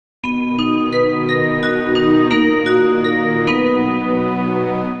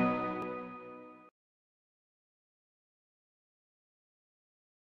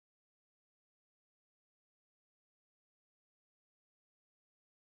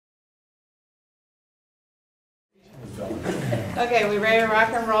Okay, we ready to rock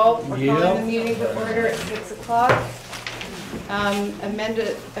and roll? We're calling the meeting to order at 6 o'clock.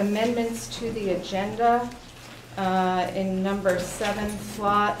 Amendments to the agenda. In number 7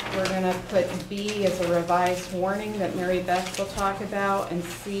 slot, we're going to put B as a revised warning that Mary Beth will talk about, and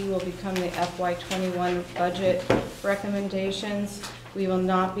C will become the FY21 budget recommendations. We will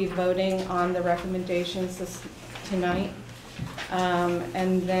not be voting on the recommendations tonight.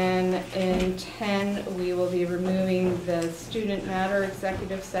 And then in 10, we will be removing the student matter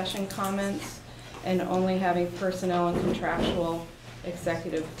executive session comments and only having personnel and contractual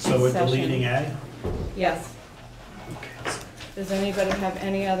executive session. So with the leading A? Yes. Does anybody have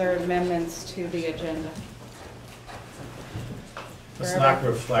any other amendments to the agenda? Let's knock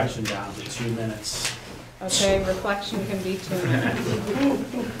reflection down to 2 minutes. Okay, reflection can be 2 minutes.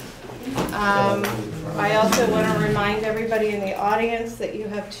 I also want to remind everybody in the audience that you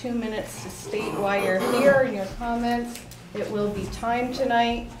have 2 minutes to state why you're here in your comments. It will be timed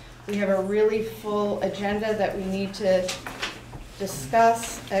tonight. We have a really full agenda that we need to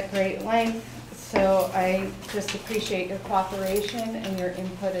discuss at great length. So I just appreciate your cooperation and your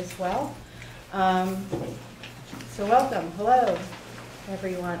input as well. So welcome. Hello,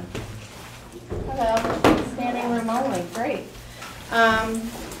 everyone. Hello. Standing room only. Great.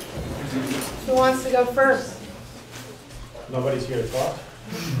 Who wants to go first? Nobody's here to talk?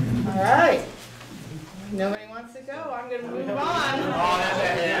 All right. Nobody wants to go. I'm going to move on. All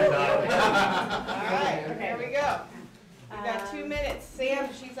right. Here we go. We've got 2 minutes. Sam,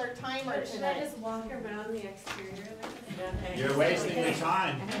 she's our timer Should tonight. I just walk around the exterior like this? You're wasting your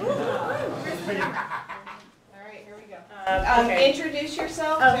time. All right, here we go. Okay. Introduce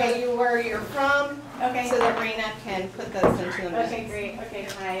yourself, Okay. tell you where you're from, Okay. so that Raina can put those into the minutes. Okay, great. Okay,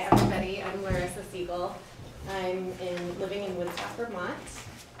 hi everybody. I'm Larissa Siegel. I'm living in Woodstock, Vermont,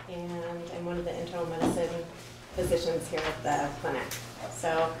 and I'm one of the internal medicine physicians here at the clinic.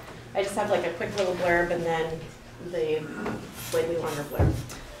 So I just have like a quick little blurb and then the slightly longer blurb.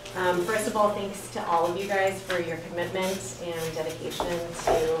 First of all, thanks to all of you guys for your commitment and dedication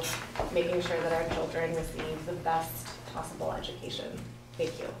to making sure that our children receive the best possible education.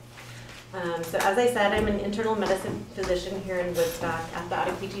 Thank you. So as I said, I'm an internal medicine physician here in Woodstock at the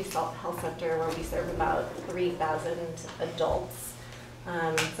Ottokee Health Center, where we serve about 3,000 adults.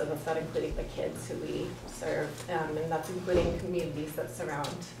 So that's not including the kids who we serve, and that's including communities that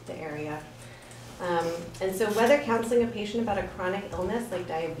surround the area. And so whether counseling a patient about a chronic illness like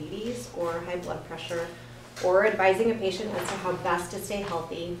diabetes or high blood pressure, or advising a patient as to how best to stay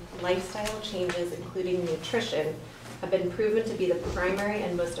healthy, lifestyle changes, including nutrition, have been proven to be the primary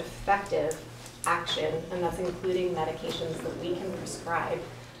and most effective action, and that's including medications that we can prescribe,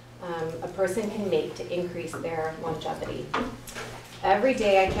 a person can make to increase their longevity. Every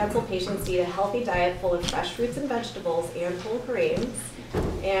day I counsel patients to eat a healthy diet full of fresh fruits and vegetables and whole grains.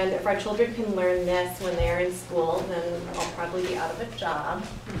 And if our children can learn this when they're in school, then I'll probably be out of a job.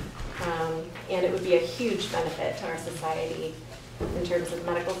 And it would be a huge benefit to our society in terms of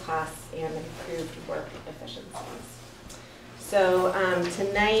medical costs and improved work efficiencies. So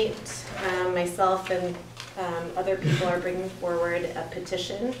tonight, myself and other people are bringing forward a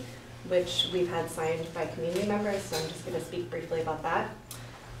petition, which we've had signed by community members, so I'm just going to speak briefly about that.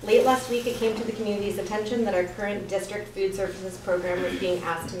 Late last week, it came to the community's attention that our current district food services program was being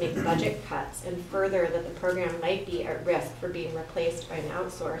asked to make budget cuts, and further that the program might be at risk for being replaced by an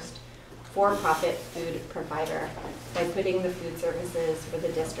outsourced for-profit food provider by putting the food services for the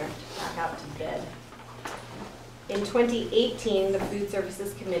district back out to bid. In 2018, the Food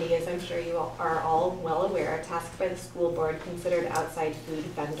Services Committee, as I'm sure you are all well aware, tasked by the school board, considered outside food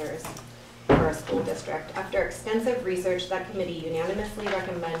vendors for our school district. After extensive research, that committee unanimously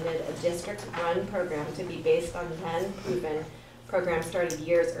recommended a district-run program to be based on then-proven programs started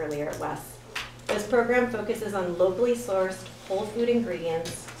years earlier at Wes. This program focuses on locally sourced whole food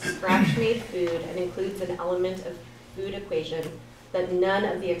ingredients, scratch-made food, and includes an element of food equation that none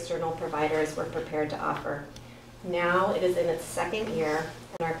of the external providers were prepared to offer. Now it is in its second year,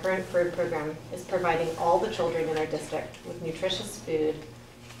 and our current food program is providing all the children in our district with nutritious food,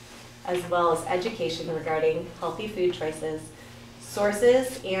 as well as education regarding healthy food choices,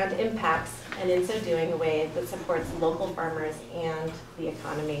 sources, and impacts, and in so doing, a way that supports local farmers and the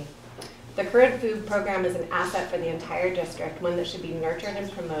economy. The current food program is an asset for the entire district, one that should be nurtured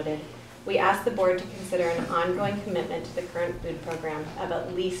and promoted. We ask the board to consider an ongoing commitment to the current food program of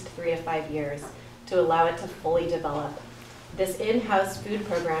at least 3 to 5 years to allow it to fully develop. This in-house food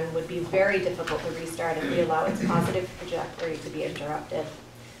program would be very difficult to restart if we allow its positive trajectory to be interrupted.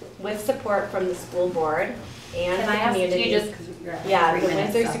 with support from the school board and Can the I ask community. you just because you're at Yeah, 3 the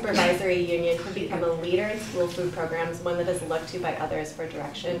minutes, Windsor so. Supervisory Union could become a leader in school food programs, one that is looked to by others for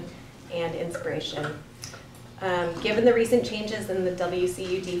direction and inspiration. Given the recent changes in the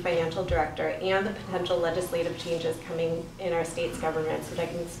WCUD financial director and the potential legislative changes coming in our state's governments, which I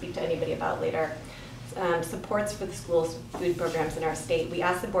can speak to anybody about later, supports for the school's food programs in our state, we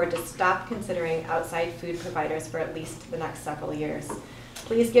ask the board to stop considering outside food providers for at least the next several years.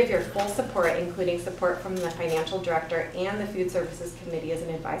 Please give your full support, including support from the financial director and the Food Services Committee as an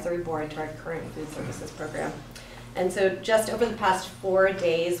advisory board to our current food services program. And so just over the past 4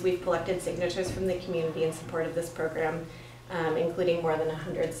 days, we've collected signatures from the community in support of this program, including more than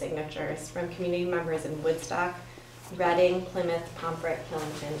 100 signatures from community members in Woodstock, Reading, Plymouth, Pomfret,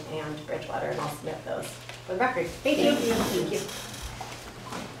 Killington, and Bridgewater, and I'll submit those for the record. Thank you. Thank you.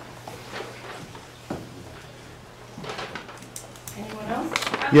 Anyone else?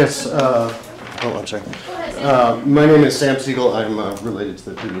 Yes, I'm sorry. My name is Sam Siegel. I'm related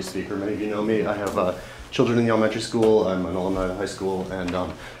to the previous speaker. Many of you know me. I have children in the elementary school. I'm an alumni of the high school,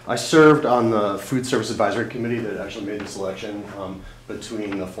 and I served on the Food Service Advisory Committee that actually made the selection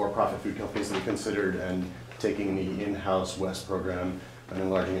between the for-profit food companies that we considered and taking the in-house West program and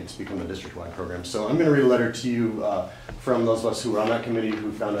enlarging it to become a district-wide program. So I'm going to read a letter to you from those of us who were on that committee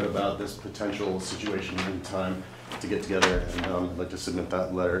who found out about this potential situation in time to get together, and I'd like to submit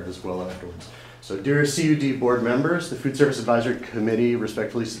that letter as well afterwards. So, dear CUD board members, the Food Service Advisory Committee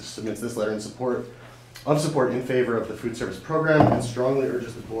respectfully submits this letter in support in favor of the food service program and strongly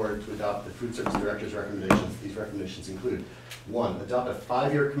urges the board to adopt the food service director's recommendations. These recommendations include: 1, adopt a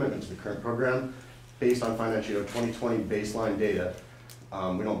 5-year commitment to the current program based on financial year 2020 baseline data.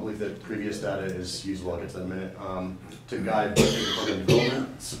 We don't believe that previous data is usable, I'll get to that in a minute, to guide program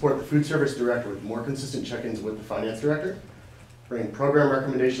development. Support the food service director with more consistent check-ins with the finance director. Bring program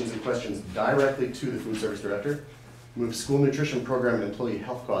recommendations and questions directly to the food service director. Move school nutrition program and employee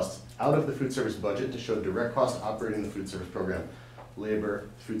health costs out of the food service budget to show direct cost operating the food service program, labor,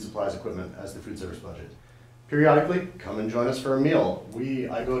 food supplies, equipment as the food service budget. Periodically, come and join us for a meal.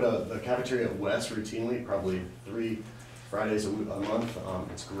 I go to the cafeteria at West routinely, probably 3 Fridays a month.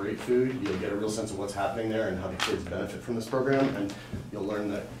 It's great food. You'll get a real sense of what's happening there and how the kids benefit from this program, and you'll learn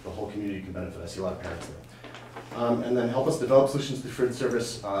that the whole community can benefit. I see a lot of parents there. And then help us develop solutions to food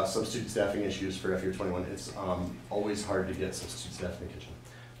service substitute staffing issues for FY 21. It's always hard to get substitute staff in the kitchen.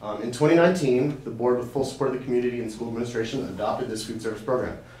 In 2019, the board, with full support of the community and school administration, adopted this food service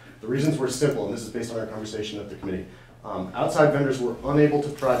program. The reasons were simple, and this is based on our conversation at the committee. Outside vendors were unable to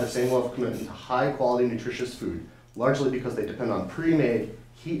provide the same level of commitment to high-quality, nutritious food, largely because they depend on pre-made,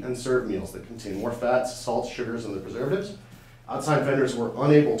 heat and serve meals that contain more fats, salts, sugars, and the preservatives. Outside vendors were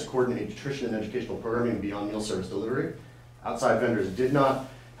unable to coordinate nutrition and educational programming beyond meal service delivery. Outside vendors did not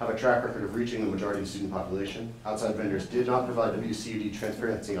have a track record of reaching the majority of the student population. Outside vendors did not provide WCUD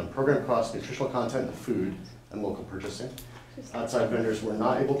transparency on program costs, nutritional content of food, and local purchasing. Outside vendors were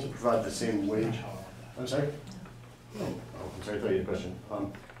not able to provide the same wage. I'm sorry? Oh, I'm sorry, I thought you had a question.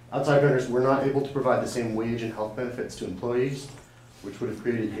 Outside vendors were not able to provide the same wage and health benefits to employees, which would have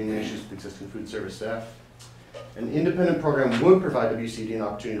created union issues with existing food service staff. An independent program would provide WCD an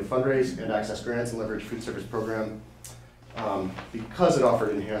opportunity to fundraise and access grants and leverage food service program because it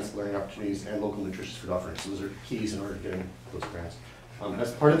offered enhanced learning opportunities and local nutritious food offerings. So those are keys in order to getting those grants.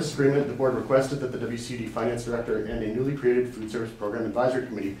 As part of this agreement, the board requested that the WCD finance director and a newly created food service program advisory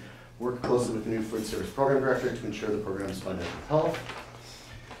committee work closely with the new food service program director to ensure the program's financial health.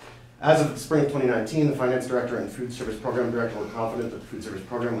 As of the spring of 2019, the finance director and food service program director were confident that the food service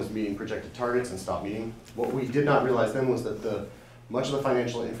program was meeting projected targets and stopped meeting. What we did not realize then was that much of the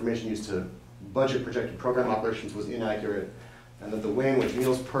financial information used to budget projected program operations was inaccurate, and that the way in which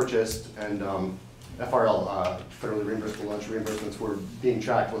meals purchased and FRL, federally reimbursable lunch reimbursements, were being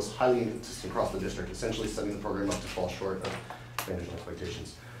tracked was highly inconsistent across the district, essentially setting the program up to fall short of financial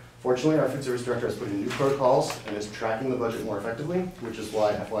expectations. Fortunately, our food service director has put in new protocols and is tracking the budget more effectively, which is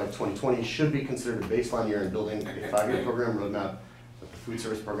why FY 2020 should be considered a baseline year in building a 5-year program roadmap that the food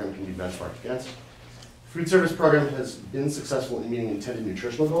service program can be benchmarked against. The food service program has been successful in meeting intended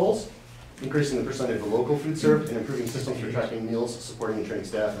nutritional goals, increasing the percentage of local food served, and improving systems for tracking meals, supporting and training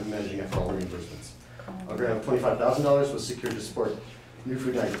staff, and managing FRL reimbursements. A grant of $25,000 was secured to support new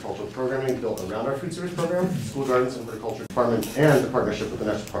food and agricultural programming built around our food service program, school gardens and horticulture department, and the partnership with the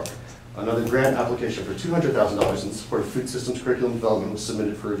next department. Another grant application for $200,000 in support of food systems curriculum development was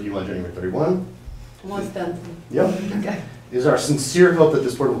submitted for review on January 31. Almost done. Yep. Okay. It is our sincere hope that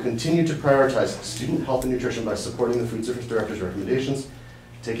this board will continue to prioritize student health and nutrition by supporting the food service director's recommendations.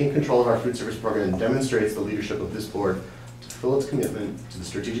 Taking control of our food service program demonstrates the leadership of this board to fulfill its commitment to the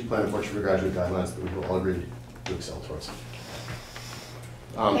strategic plan of Portrait for Graduate guidelines that we will all agree to excel towards.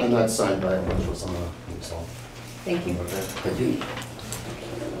 And that's signed by a bunch of us on the excel. Thank you. Okay, thank you.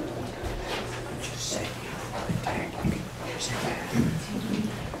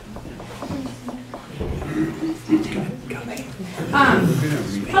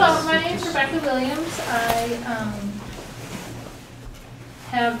 Hello, my name is Rebecca Williams. I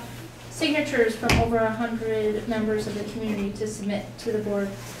have signatures from over 100 members of the community to submit to the board.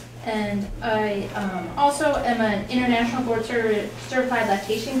 And I also am an international board certified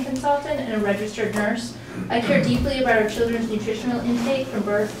lactation consultant and a registered nurse. I care deeply about our children's nutritional intake from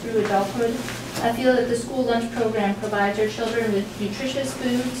birth through adulthood. I feel that the school lunch program provides our children with nutritious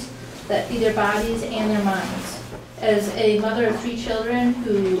foods that feed their bodies and their minds. As a mother of 3 children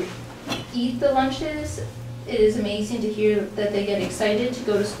who eat the lunches, it is amazing to hear that they get excited to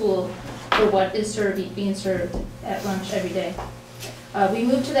go to school for what is being served at lunch every day. We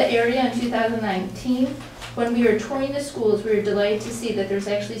moved to the area in 2019. When we were touring the schools, we were delighted to see that there's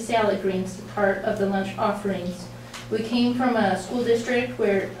actually salad greens as part of the lunch offerings. We came from a school district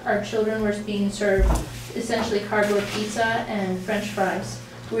where our children were being served essentially cardboard pizza and French fries.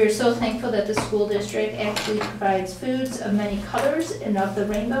 We are so thankful that the school district actually provides foods of many colors, and of the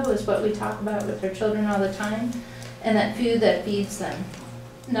rainbow is what we talk about with our children all the time, and that food that feeds them,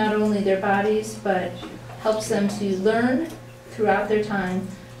 not only their bodies, but helps them to learn throughout their time,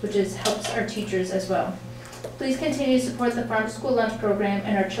 which helps our teachers as well. Please continue to support the Farm to School Lunch Program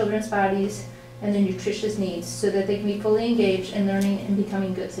and our children's bodies and their nutritious needs so that they can be fully engaged in learning and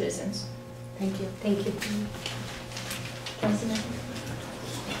becoming good citizens. Thank you. Thank you.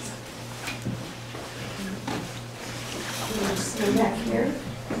 Stand back here.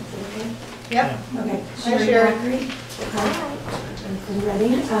 Yep. Okay. Sure. Sherry. Ready?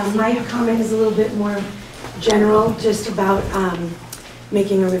 My comment is a little bit more general, just about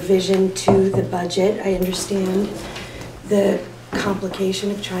making a revision to the budget. I understand the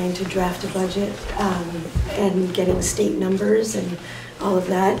complication of trying to draft a budget and getting state numbers and all of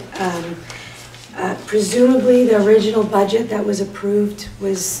that. Presumably, the original budget that was approved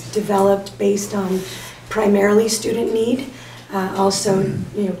was developed based on primarily student need, also,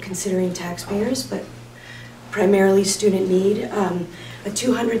 considering taxpayers, but primarily student need. A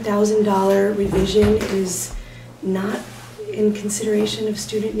 $200,000 revision is not in consideration of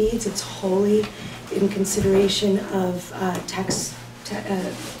student needs. It's wholly in consideration of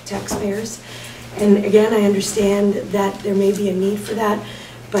taxpayers. And again, I understand that there may be a need for that,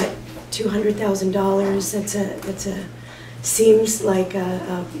 but $200,000, seems like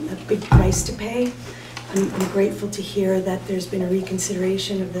a big price to pay. I'm grateful to hear that there's been a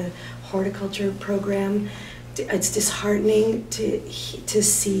reconsideration of the horticulture program. It's disheartening to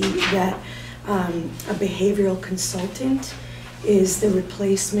see that a behavioral consultant is the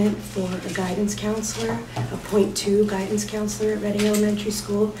replacement for a guidance counselor, a .2 guidance counselor at Reading Elementary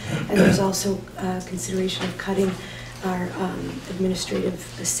School, and there's also consideration of cutting our administrative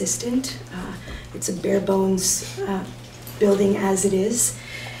assistant. It's a bare bones building as it is.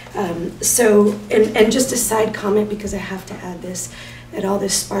 And just a side comment, because I have to add this, that all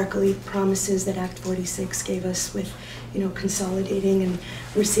this sparkly promises that Act 46 gave us with, consolidating, and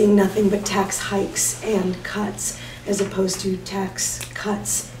we're seeing nothing but tax hikes and cuts as opposed to tax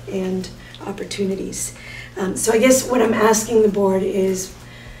cuts and opportunities. So I guess what I'm asking the board is,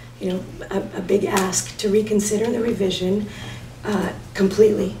 a big ask to reconsider the revision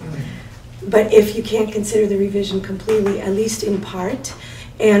completely. But if you can't consider the revision completely, at least in part,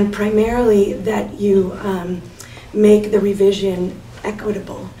 and primarily that you make the revision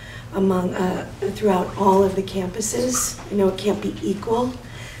equitable among throughout all of the campuses. I know it can't be equal,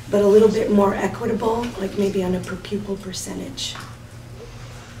 but a little bit more equitable, like maybe on a per pupil percentage.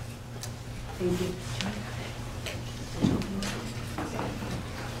 Thank you.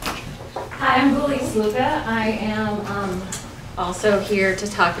 Hi, I'm Julie Sluga. I am also here to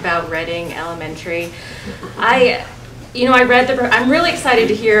talk about Reading Elementary. I'm really excited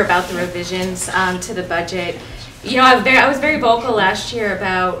to hear about the revisions to the budget. I was very vocal last year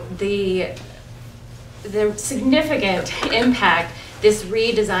about the significant impact this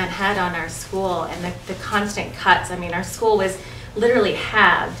redesign had on our school and the constant cuts. I mean, our school was literally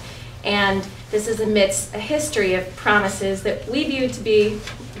halved, and this is amidst a history of promises that we viewed to be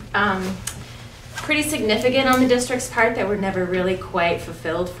pretty significant on the district's part that were never really quite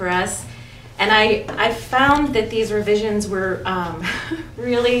fulfilled for us. And I found that these revisions were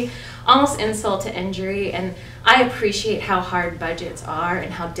really almost insult to injury, and I appreciate how hard budgets are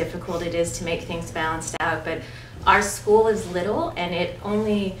and how difficult it is to make things balanced out, but our school is little, and it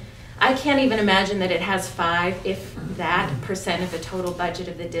only I can't even imagine that it has 5, if that, % of the total budget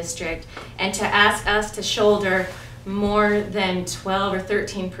of the district. And to ask us to shoulder more than 12 or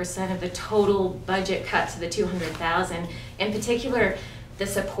 13% of the total budget cut to the 200,000, in particular, the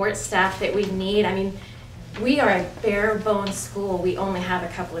support staff that we need. I mean, we are a bare bones school. We only have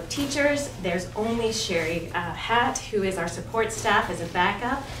a couple of teachers. There's only Sherry Hatt, who is our support staff as a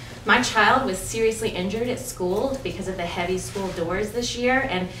backup. My child was seriously injured at school because of the heavy school doors this year,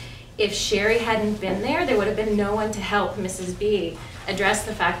 and if Sherry hadn't been there, there would have been no one to help Mrs. B address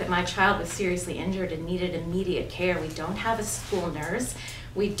the fact that my child was seriously injured and needed immediate care. We don't have a school nurse.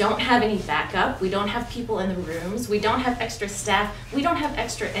 We don't have any backup. We don't have people in the rooms. We don't have extra staff. We don't have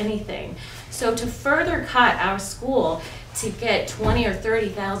extra anything. So to further cut our school to get $20,000 or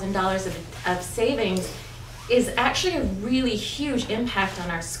 $30,000 of savings is actually a really huge impact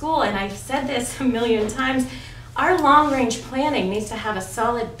on our school. And I've said this a million times. Our long-range planning needs to have a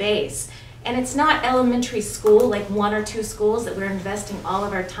solid base. And it's not elementary school, like 1 or 2 schools that we're investing all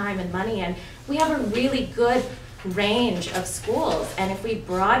of our time and money in. We have a really good range of schools, and if we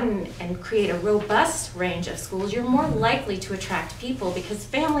broaden and create a robust range of schools, you're more likely to attract people, because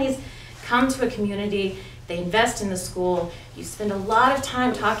families come to a community, they invest in the school. You spend a lot of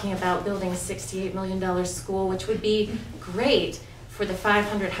time talking about building a $68 million school, which would be great for the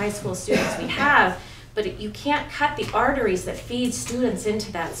 500 high school students we have, but you can't cut the arteries that feed students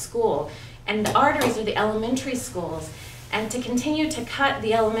into that school, and the arteries are the elementary schools. And to continue to cut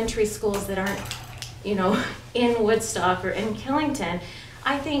the elementary schools that aren't, you know, in Woodstock or in Killington,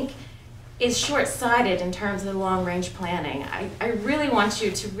 I think is short-sighted in terms of the long-range planning. I really want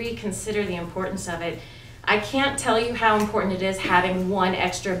you to reconsider the importance of it. I can't tell you how important it is having one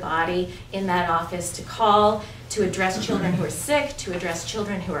extra body in that office to call, to address children who are sick, to address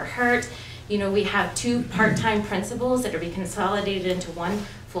children who are hurt. You know, we have 2 part-time principals that are being consolidated into 1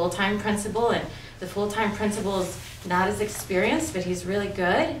 full-time principal, and the full-time principal is not as experienced, but he's really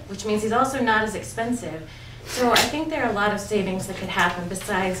good, which means he's also not as expensive. So I think there are a lot of savings that could happen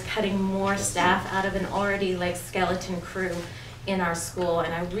besides cutting more staff out of an already like skeleton crew in our school.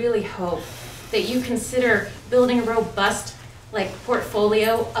 And I really hope that you consider building a robust like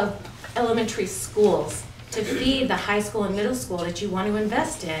portfolio of elementary schools to feed the high school and middle school that you want to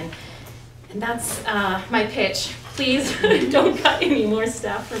invest in. And that's my pitch. Please don't cut any more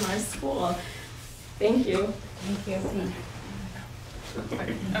staff from our school. Thank you. Thank you.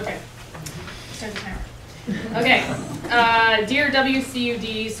 Okay. Start the timer. Okay. Dear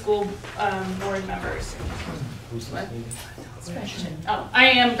WCUD school board members. What? Oh, I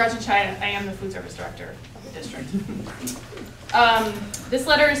am Gretchen Chaya. I am the food service director of the district. This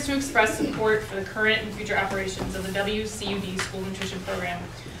letter is to express support for the current and future operations of the WCUD school nutrition program.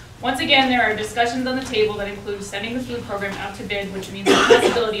 Once again, there are discussions on the table that include sending the food program out to bid, which means the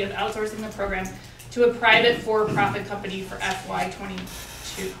possibility of outsourcing the program to a private for-profit company for FY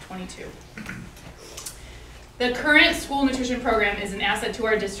 2022. The current school nutrition program is an asset to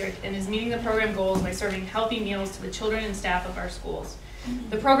our district and is meeting the program goals by serving healthy meals to the children and staff of our schools.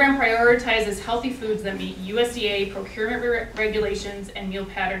 The program prioritizes healthy foods that meet USDA procurement regulations and meal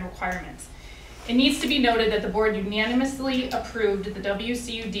pattern requirements. It needs to be noted that the board unanimously approved the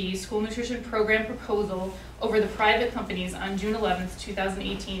WCUD school nutrition program proposal over the private companies on June 11th,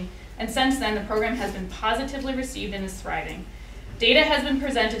 2018, and since then the program has been positively received and is thriving. Data has been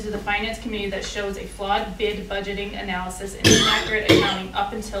presented to the Finance Committee that shows a flawed bid budgeting analysis and inaccurate accounting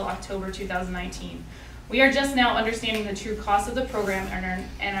up until October 2019. We are just now understanding the true cost of the program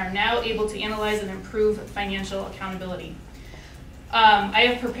and are now able to analyze and improve financial accountability. I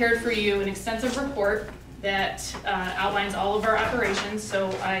have prepared for you an extensive report that outlines all of our operations,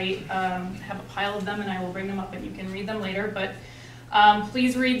 so I have a pile of them and I will bring them up and you can read them later, but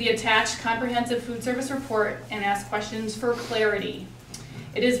please read the attached comprehensive food service report and ask questions for clarity.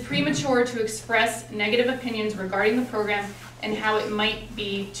 It is premature to express negative opinions regarding the program and how it might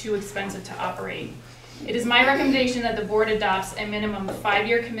be too expensive to operate. It is my recommendation that the board adopts a minimum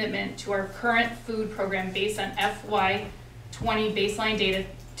 5-year commitment to our current food program based on FY 20 baseline data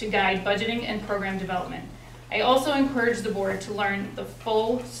to guide budgeting and program development. I also encourage the board to learn the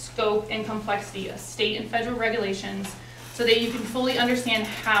full scope and complexity of state and federal regulations so that you can fully understand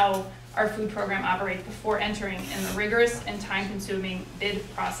how our food program operates before entering in the rigorous and time-consuming bid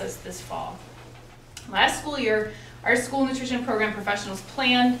process this fall. Last school year, our school nutrition program professionals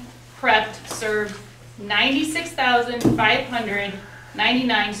planned, prepped, served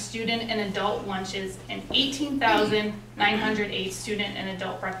 96,599 student and adult lunches and 18,908 student and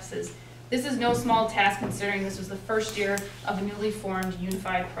adult breakfasts. This is no small task considering this was the first year of a newly formed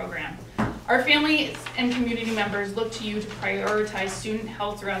unified program. Our families and community members look to you to prioritize student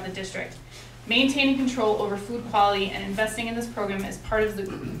health throughout the district. Maintaining control over food quality and investing in this program as part of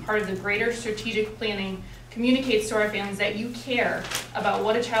the greater strategic planning communicates to our families that you care about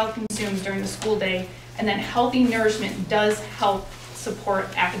what a child consumes during the school day, and that healthy nourishment does help support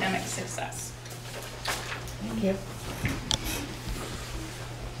academic success. Thank you.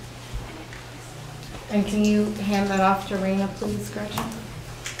 And can you hand that off to Raina, please, Gretchen?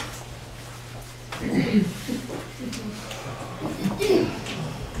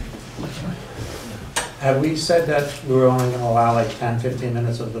 Have we said that we were only gonna allow like 10, 15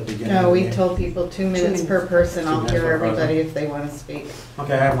 minutes of the beginning? No, of the we meeting? told people 2 minutes per person. 2 I'll minutes hear per everybody person. if they want to speak.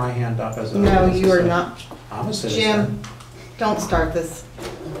 Okay, I have my hand up as a. No, as a you are citizen. not. I'm a citizen. Jim, don't start this.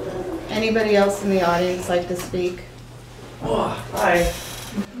 Anybody else in the audience like to speak? Oh, hi.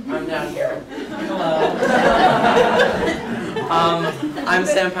 I'm down here. Hello. I'm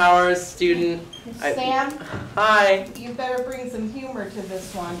Sam Powers, student. Sam, Hi. you better bring some humor to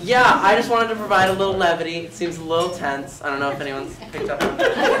this one. Yeah, I just wanted to provide a little levity. It seems a little tense. I don't know if anyone's picked up on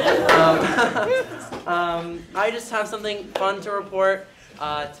it. I just have something fun to report.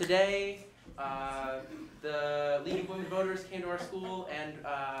 Today, the League of Women Voters came to our school, and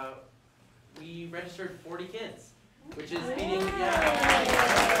we registered 40 kids, which is beating,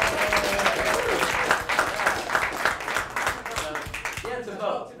 Yeah, to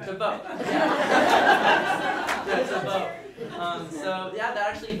vote. Yeah, to vote. So yeah, that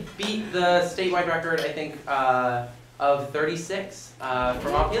actually beat the statewide record, I think, of 36 for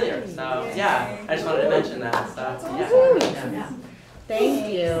Montpelier. So yeah, I just wanted to mention that. So yeah.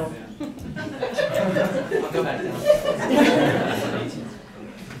 Thank you. I'll go back down.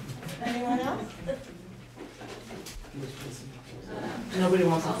 Anyone else? Nobody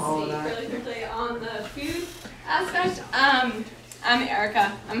wants to follow that. Really quickly on the food aspect. I'm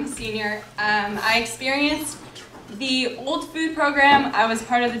Erica. I'm a senior. I experienced the old food program. I was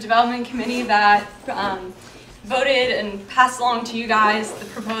part of the development committee that voted and passed along to you guys the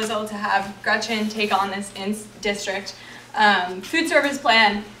proposal to have Gretchen take on this in-district food service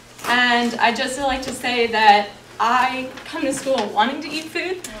plan. And I'd just like to say that I come to school wanting to eat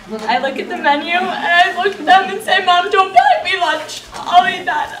food. I look at the menu and I look at them and say, Mom, don't buy me lunch. I'll eat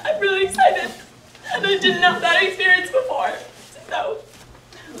that. I'm really excited. And I didn't have that experience before. So,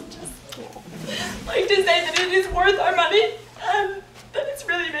 just like to say that it is worth our money and that it's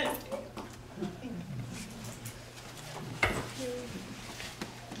really amazing.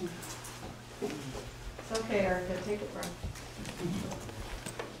 It's okay, Erica, take a breath.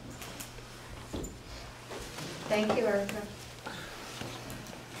 Thank you, Erica.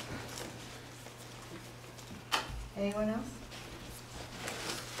 Anyone else?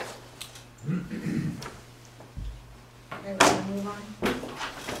 Okay, we're gonna move on.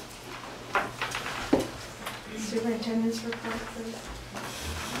 Superintendent's report, please.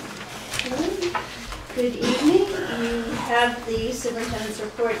 Good evening. You have the superintendent's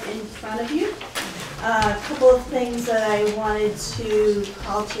report in front of you. A couple of things that I wanted to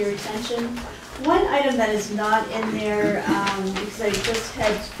call to your attention. One item that is not in there, because I just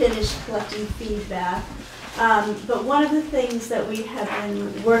had finished collecting feedback, but one of the things that we have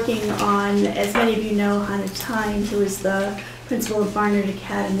been working on, as many of you know, Hannah Tyne, who is the principal of Barnard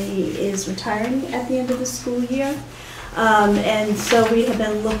Academy, is retiring at the end of the school year. And so we have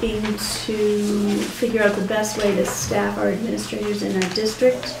been looking to figure out the best way to staff our administrators in our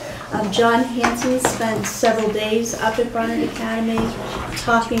district. John Hanson spent several days up at Barnard Academy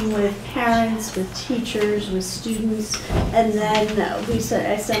talking with parents, with teachers, with students, and then I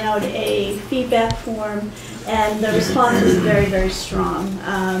sent out a feedback form, and the response was very, very strong.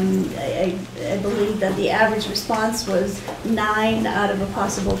 I believe that the average response was 9 out of a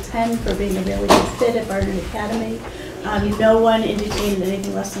possible 10 for being a really good fit at Barnard Academy. No one indicated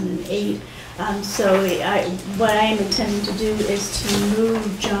anything less than an 8. So what I am intending to do is to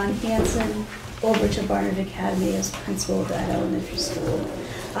move John Hanson over to Barnard Academy as principal of that elementary school.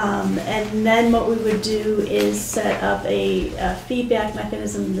 And then what we would do is set up a feedback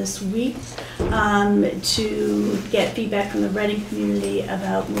mechanism this week to get feedback from the Reading community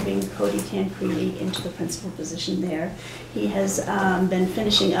about moving Cody Tancredi into the principal position there. He has been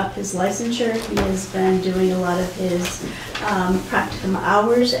finishing up his licensure. He has been doing a lot of his practicum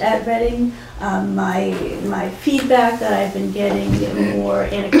hours at Reading. My feedback that I've been getting more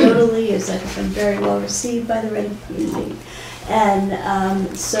anecdotally is that it's been very well received by the Reading community.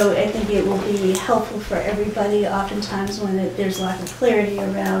 And so I think it will be helpful for everybody oftentimes when there's lack of clarity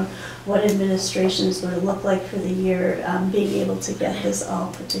around what administration is going to look like for the year, being able to get this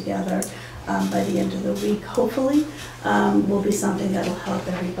all put together by the end of the week, hopefully, will be something that will help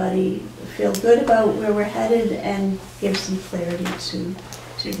everybody feel good about where we're headed and give some clarity to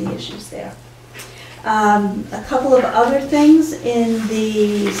the issues there. A couple of other things in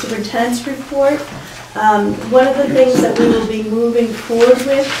the superintendent's report. One of the things that we will be moving forward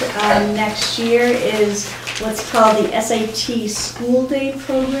with next year is what's called the SAT School Day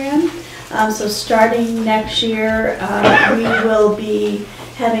Program. So starting next year, we will be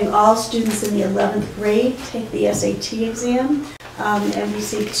having all students in the 11th grade take the SAT exam. And we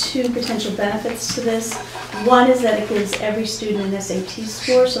see two potential benefits to this. One is that it gives every student an SAT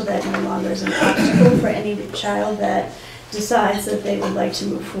score, so that no longer is an obstacle for any child that decides that they would like to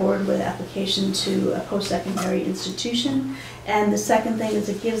move forward with application to a post-secondary institution. And the second thing is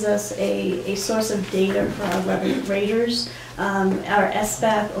it gives us a source of data for our 11th graders. Our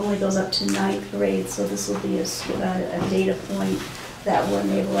SBAC only goes up to 9th grade, so this will be a data point that will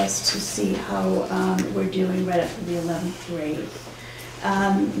enable us to see how we're doing right up to the 11th grade.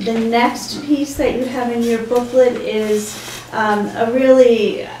 The next piece that you have in your booklet is a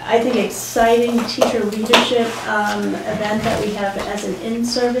really, I think, exciting teacher leadership event that we have as an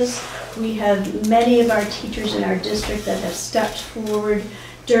in-service. We have many of our teachers in our district that have stepped forward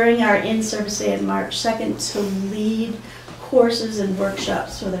during our in-service day on March 2nd to lead courses and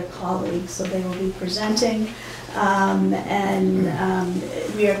workshops for their colleagues. So they will be presenting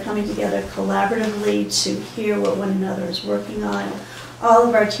we are coming together collaboratively to hear what one another is working on. All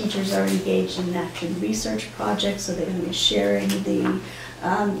of our teachers are engaged in action research projects, so they're going to be sharing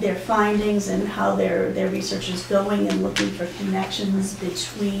their findings and how their research is going and looking for connections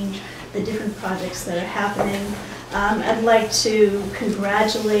between the different projects that are happening. I'd like to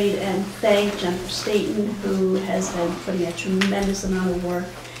congratulate and thank Jennifer Staten, who has been putting a tremendous amount of work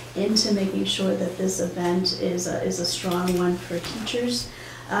into making sure that this event is a strong one for teachers.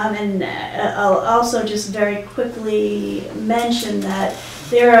 And I'll also just very quickly mention that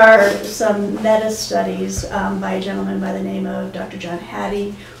there are some meta-studies by a gentleman by the name of Dr. John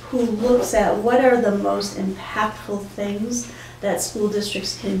Hattie, who looks at what are the most impactful things that school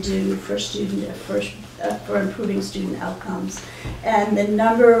districts can do for improving student outcomes. And the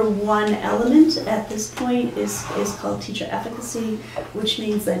number one element at this point is called teacher efficacy, which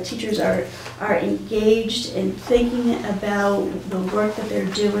means that teachers are engaged in thinking about the work that they're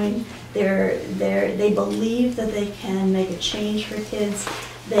doing. They believe that they can make a change for kids.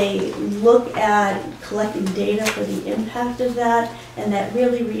 They look at collecting data for the impact of that, and that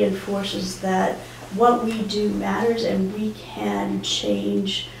really reinforces that what we do matters and we can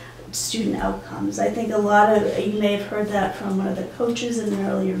change student outcomes. I think a lot of, you may have heard that from one of the coaches in an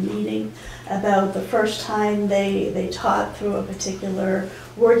earlier meeting about the first time they taught through a particular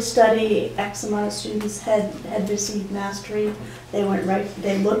word study, X amount of students had received mastery. They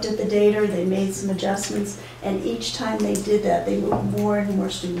looked at the data, they made some adjustments, and each time they did that, they moved more and more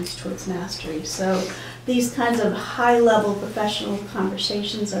students towards mastery. So these kinds of high-level professional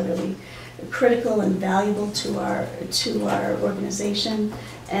conversations are really critical and valuable to our organization.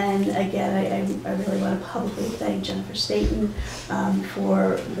 And again, I really want to publicly thank Jennifer Staten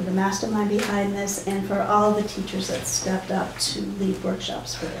for the mastermind behind this and for all the teachers that stepped up to lead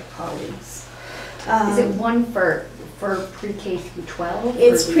workshops for their colleagues. Is it one for pre-K through 12?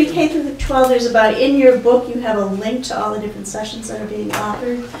 It's pre-K through 12. There's about, in your book, you have a link to all the different sessions that are being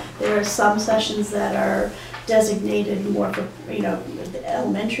offered. There are some sessions that are designated more for, the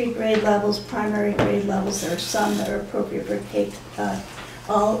elementary grade levels, primary grade levels. There are some that are appropriate for K,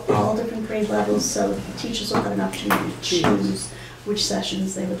 all different grade levels, so teachers will have an opportunity to choose which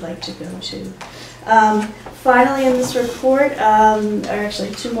sessions they would like to go to. Finally, in this report, or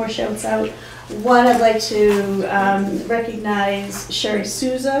actually two more shouts out. One, I'd like to recognize Sherry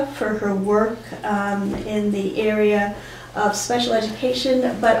Souza for her work in the area of special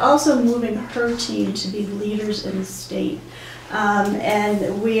education, but also moving her team to be leaders in the state.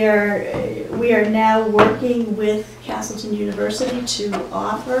 And we are now working with Castleton University to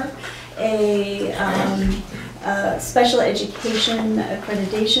offer a special education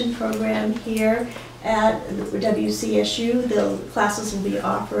accreditation program here at WCSU. The classes will be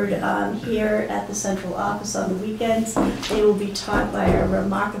offered here at the central office on the weekends. They will be taught by a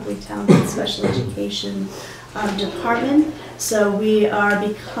remarkably talented special education department. So we are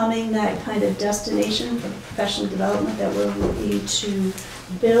becoming that kind of destination for professional development that we're looking to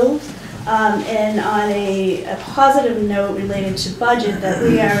build. And on a positive note related to budget, that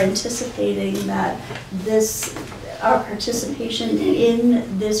we are anticipating that our participation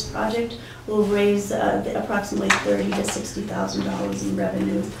in this project will raise approximately $30,000 to $60,000 in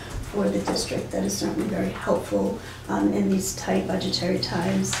revenue for the district that is certainly very helpful in these tight budgetary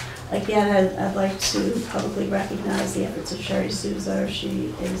times. Again, I'd like to publicly recognize the efforts of Sherry Souza.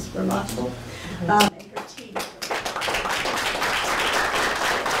 She is remarkable. And her team.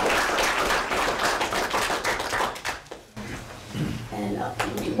 And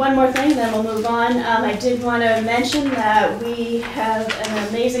one more thing, then we'll move on. I did want to mention that we have an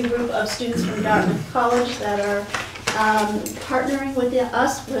amazing group of students from Dartmouth College that are partnering with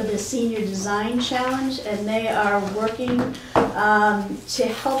us for the Senior Design Challenge, and they are working to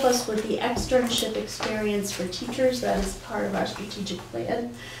help us with the externship experience for teachers. That is part of our strategic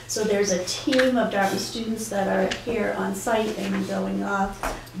plan. So there's a team of Dartmouth students that are here on site and going off,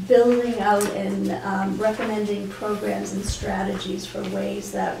 building out and recommending programs and strategies for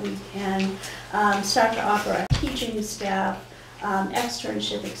ways that we can start to offer our teaching staff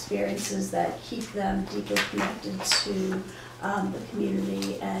externship experiences that keep them deeply connected to the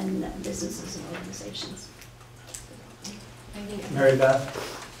community and businesses and organizations. Mary Beth,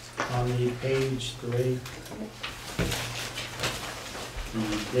 on the page 3, the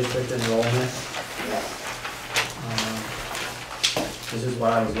district enrollment. This is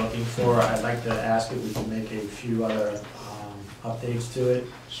what I was looking for. I'd like to ask if we can make a few other updates to it.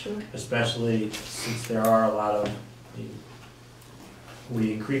 Sure. Especially since there are a lot of,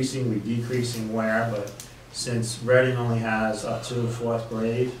 we increasing, we decreasing where, but since Reading only has up to 4th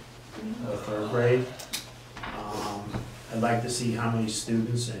grade or 3rd grade, I'd like to see how many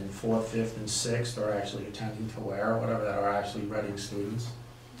students in 4th, 5th, and 6th are actually attending to where, or whatever, that are actually Reading students.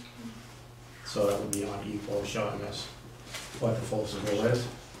 So that would be on equal, showing us what the full school is.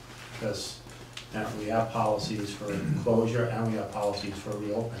 Because we have policies for closure and we have policies for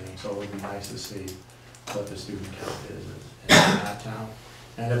reopening, so it would be nice to see what the student count is in that town.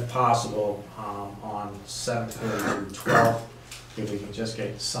 And if possible, on 7th grade through 12th, if we can just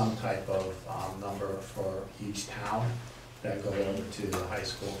get some type of number for each town that go over to the high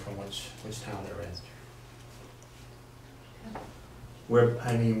school from which town they're in.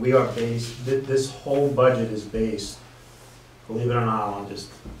 We are based, this whole budget is based, believe it or not, on just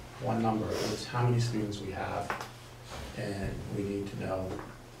one number. It's how many students we have, and we need to know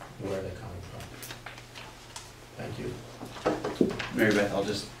where they're coming from. Thank you. Mary Beth, I'll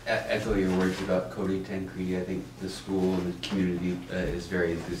just echo your words about Cody Tancredi. I think the school and the community is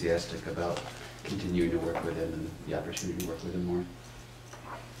very enthusiastic about continuing to work with him and the opportunity to work with him more.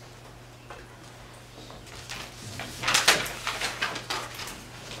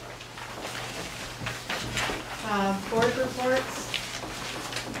 Board reports.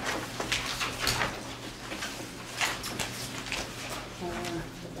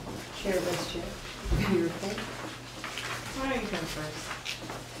 Chair, Vice Chair. Your report. Why don't you go first?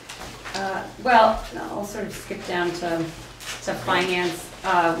 Well, I'll sort of skip down to finance.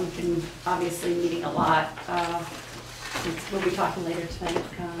 We've been obviously meeting a lot. We'll be talking later tonight.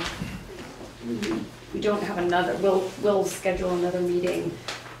 We don't have another, we'll schedule another meeting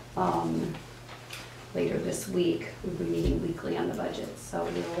later this week. We'll be meeting weekly on the budget. So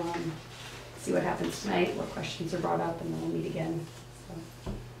we'll see what happens tonight, what questions are brought up, and then we'll meet again. So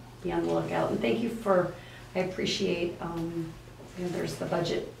be on the lookout. And thank you for, I appreciate, there's the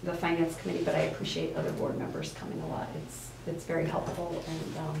budget, the finance committee, but I appreciate other board members coming a lot. It's very helpful,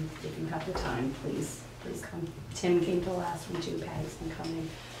 and if you have the time, please come. Tim came to the last one too, Patty's been coming.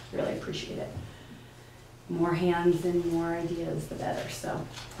 Really appreciate it. More hands and more ideas, the better. So,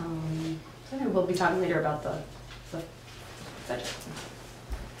 we'll be talking later about the budget.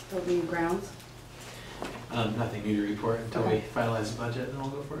 Building and grounds. Nothing new to report until we finalize the budget, and we'll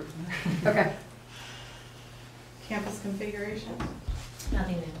go for it from there. Okay. Campus configuration.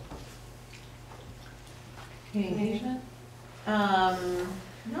 Nothing new. Communication.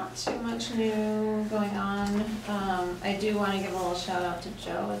 Not too much new going on. I do want to give a little shout out to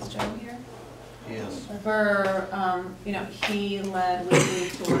Joe. Is Joe here? Yes. For, he led weekly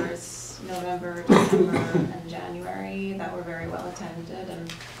tours November, December, and January that were very well attended.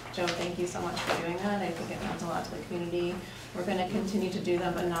 And Joe, thank you so much for doing that. I think it meant a lot to the community. We're going to continue to do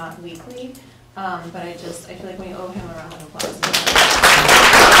them, but not weekly. But I feel like we owe him a round of applause.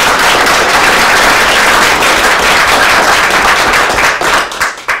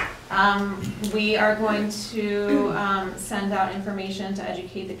 We are going to send out information to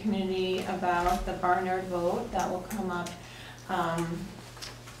educate the community about the Barnard vote that will come up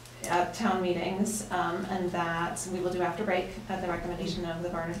at town meetings, and that we will do after break at the recommendation of the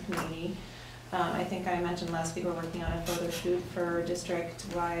Barnard community. I think I mentioned last week we're working on a photo shoot for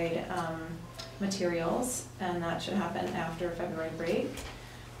district-wide materials, and that should happen after February break.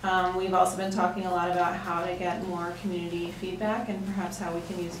 We've also been talking a lot about how to get more community feedback and perhaps how we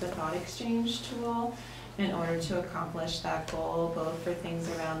can use the thought exchange tool in order to accomplish that goal, both for things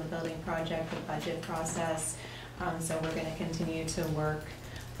around the building project, the budget process. So we're going to continue to work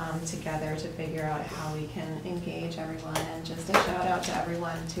together to figure out how we can engage everyone, and just a shout out to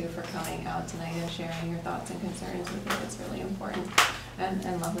everyone too for coming out tonight and sharing your thoughts and concerns. We think it's really important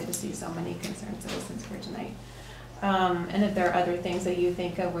and lovely to see so many concerned citizens here tonight. And if there are other things that you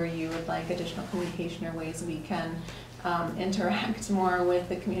think of where you would like additional communication or ways we can interact more with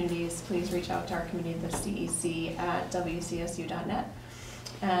the communities, please reach out to our committee, the CEC at WCSU.net,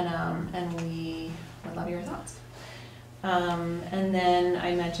 and we would love your thoughts. And then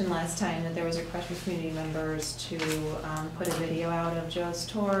I mentioned last time that there was a request from community members to put a video out of Joe's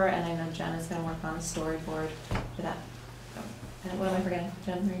tour, and I know Jen is going to work on a storyboard for that. So, and what am I forgetting?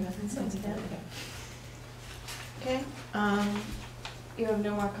 Jen, were you going to say something? Okay, you have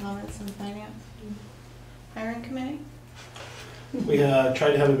no more comments on finance? Hiring committee? We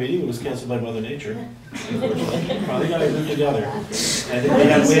tried to have a meeting, it was canceled by Mother Nature. Probably got to group together. I think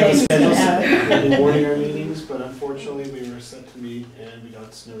we have a schedule set, we've been warning our meetings, but unfortunately we were set to meet and we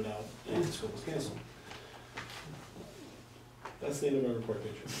got snowed out and the school was canceled. That's the end of our report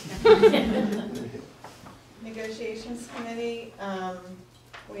picture. Negotiations committee,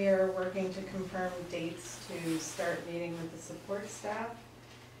 we are working to confirm dates to start meeting with the support staff.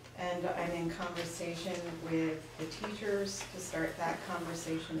 And I'm in conversation with the teachers to start that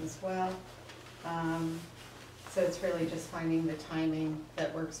conversation as well. So it's really just finding the timing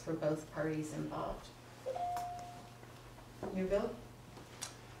that works for both parties involved. New Bill?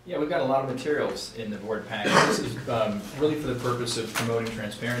 Yeah, we've got a lot of materials in the board package. This is really for the purpose of promoting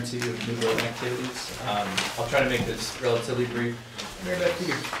transparency of new build activities. I'll try to make this relatively brief. Mary Beth, you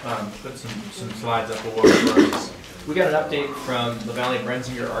could put some slides up for us. We got an update from the Valley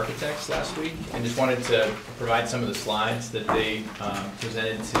Brensinger Architects last week, and just wanted to provide some of the slides that they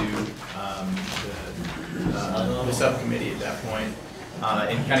presented to the subcommittee at that point,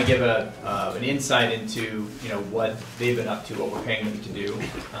 and kind of give an insight into what they've been up to, what we're paying them to do.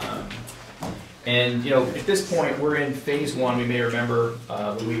 And at this point we're in phase one. We may remember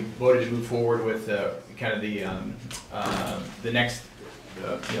we voted to move forward with kind of the next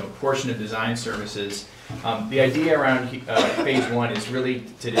portion of design services. The idea around phase one is really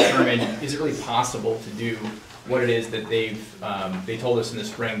to determine, is it really possible to do what it is that they told us in the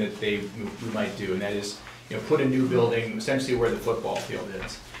spring that we might do, and that is put a new building essentially where the football field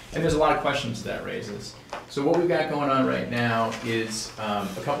is. And there's a lot of questions that raises. So what we've got going on right now is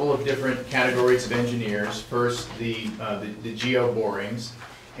a couple of different categories of engineers. First, the geo borings,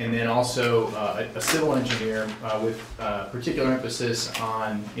 and then also a civil engineer with particular emphasis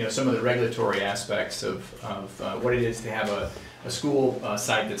on some of the regulatory aspects of what it is to have a school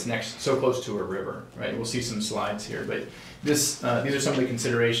site that's so close to a river, right? We'll see some slides here, but these are some of the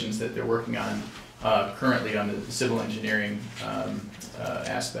considerations that they're working on currently on the civil engineering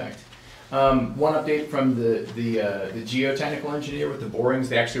aspect. One update from the geotechnical engineer with the borings.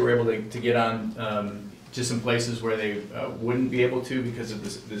 They actually were able to get on to some places where they wouldn't be able to because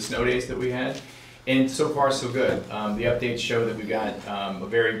of the snow days that we had. And so far so good. The updates show that we've got a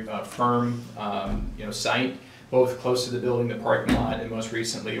very firm site, both close to the building, the parking lot, and most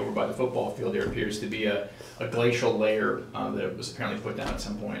recently over by the football field there appears to be a glacial layer that was apparently put down at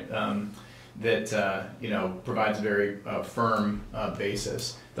some point that provides a very firm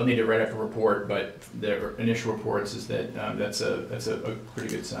basis. They'll need to write up a report, but their initial reports is that that's a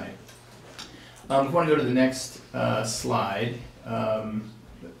pretty good site. If you want to go to the next slide,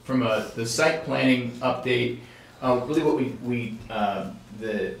 from the site planning update, really what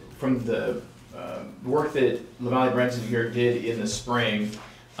from the work that LaValle Brensinger did in the spring,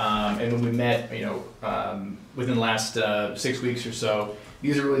 and when we met, within the last 6 weeks or so,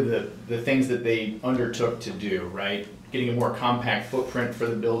 these are really the things that they undertook to do, right? Getting a more compact footprint for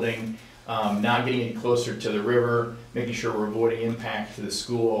the building, not getting any closer to the river, making sure we're avoiding impact to the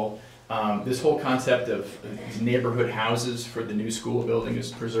school. This whole concept of neighborhood houses for the new school building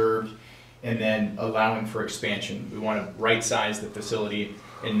is preserved, and then allowing for expansion. We want to right-size the facility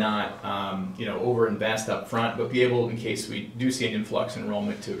and not over-invest up front, but be able, in case we do see an influx in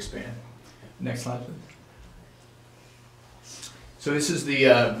enrollment, to expand. Next slide, please. So this is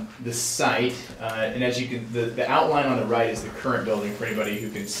the site, and as you can, the outline on the right is the current building for anybody who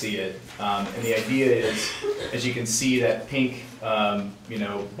can see it. And the idea is, as you can see, that pink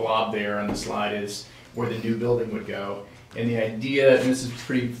blob there on the slide is where the new building would go. And the idea, and this is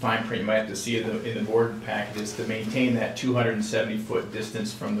pretty fine print, you might have to see it in the board package, is to maintain that 270-foot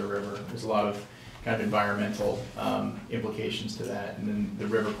distance from the river. There's a lot of kind of environmental implications to that. And then the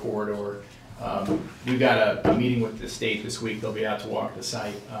river corridor, we've got a meeting with the state this week. They'll be out to walk the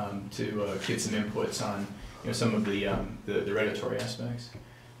site to get some inputs on some of the regulatory aspects.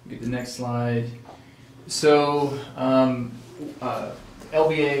 Get the next slide. So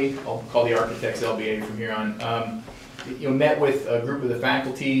LBA, I'll call the architects LBA from here on. Met with a group of the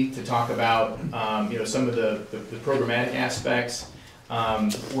faculty to talk about some of the programmatic aspects.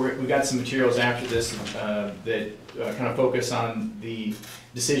 We got some materials after this that kind of focus on the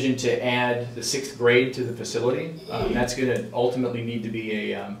decision to add the 6th grade to the facility. That's going to ultimately need to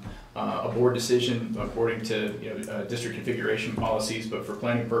be a board decision according to district configuration policies, but for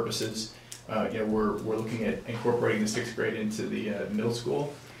planning purposes, we're looking at incorporating the 6th grade into the middle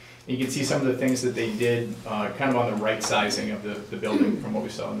school. And you can see some of the things that they did kind of on the right sizing of the building from what we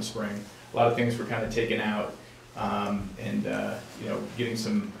saw in the spring. A lot of things were kind of taken out and getting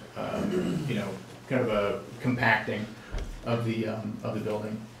some kind of a compacting of the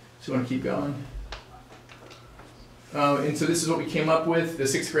building. So you want to keep going? And so this is what we came up with. The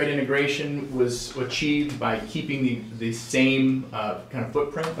 6th grade integration was achieved by keeping the same kind of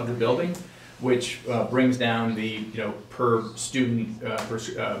footprint of the building, which brings down the per student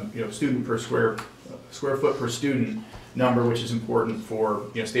student per square foot per student number, which is important for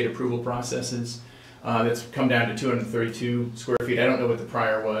state approval processes. That's come down to 232 square feet. I don't know what the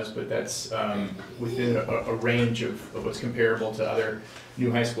prior was, but that's within a range of what's comparable to other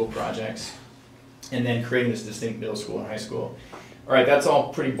new high school projects. And then creating this distinct middle school and high school. All right, that's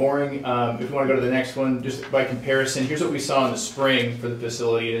all pretty boring. If you want to go to the next one, just by comparison, here's what we saw in the spring for the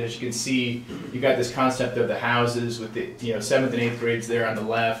facility. And as you can see, you got this concept of the houses with the 7th and 8th grades there on the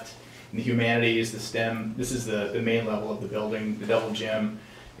left. And the humanities, the STEM. This is the main level of the building, the double gym.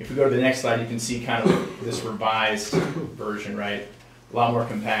 If we go to the next slide, you can see kind of this revised version, right? A lot more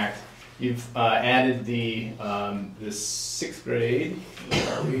compact. You've added the 6th grade.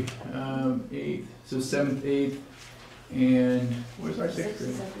 Where are we? 8th. So 7th, 8th, and where's our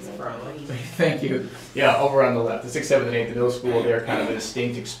 6th grade? Thank you. Yeah, over on the left. The 6th, 7th, and 8th, the middle school, they're kind of a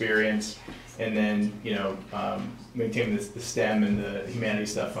distinct experience. And then, maintain the STEM and the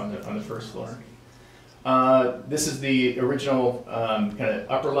humanities stuff on the first floor. This is the original kind of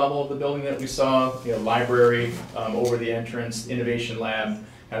upper level of the building that we saw. Library over the entrance, innovation lab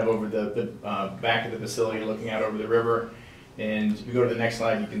kind of over the back of the facility, looking out over the river. And if you go to the next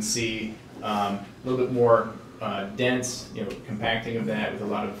slide, you can see a little bit more dense, compacting of that with a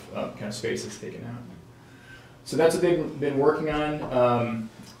lot of kind of spaces taken out. So that's what they've been working on.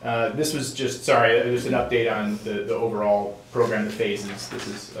 This was just, there's an update on the overall program, the phases. This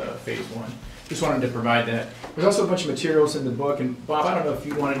is phase 1. Just wanted to provide that. There's also a bunch of materials in the book, and Bob, I don't know if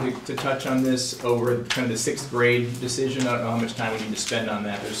you wanted to touch on this over kind of the 6th grade decision. I don't know how much time we need to spend on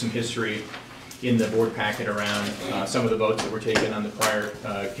that. There's some history in the board packet around some of the votes that were taken on the prior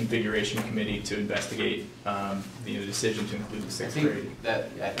configuration committee to investigate the decision to include the 6th grade.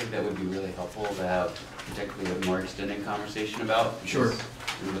 I think that would be really helpful to have particularly a more extended conversation about. Sure.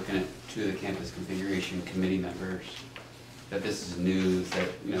 We're looking at 2 of the campus configuration committee members, that this is news, that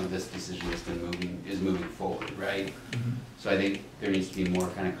this decision is moving forward, right? Mm-hmm. So I think there needs to be more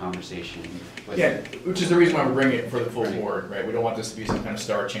kind of conversation with which is the reason why we're bringing it for the full board, right? We don't want this to be some kind of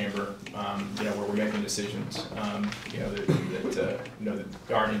star chamber, where we're making decisions, that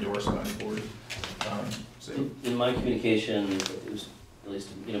aren't endorsed by the board. In my communication, it was, at least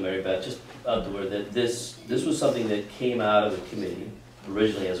Mary Beth, just out the word that this was something that came out of the committee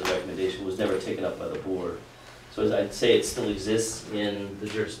originally as a recommendation, was never taken up by the board. So I'd say it still exists in the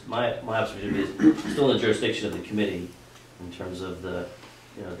my observation is still in the jurisdiction of the committee in terms of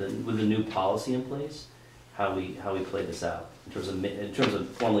with the new policy in place, how we play this out in terms of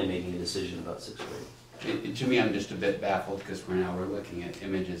formally making a decision about 6th grade. To me, I'm just a bit baffled because we're looking at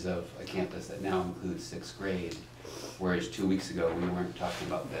images of a campus that now includes 6th grade, whereas 2 weeks ago we weren't talking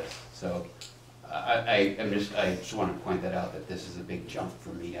about this. So I just want to point that out, that this is a big jump for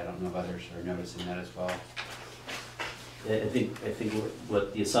me. I don't know if others are noticing that as well. I think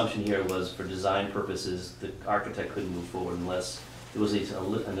what the assumption here was, for design purposes, the architect couldn't move forward unless there was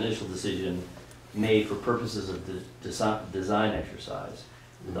an initial decision made for purposes of the design exercise.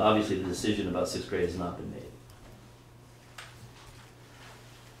 And obviously, the decision about 6th grade has not been made.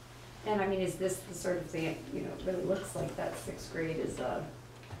 And I mean, is this the sort of thing, it really looks like that 6th grade is to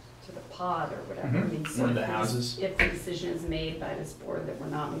the pod or whatever. Mm-hmm. I mean, so one of the houses. If the decision is made by this board that we're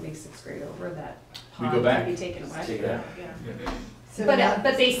not moving 6th grade over, that pod can be taken away. Take it out. Yeah. So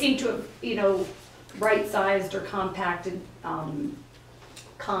but they seem to have, right-sized or compacted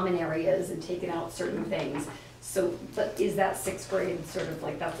common areas and taken out certain things. So, but is that 6th grade sort of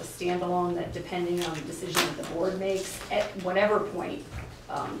like that's a standalone that depending on the decision that the board makes, at whatever point,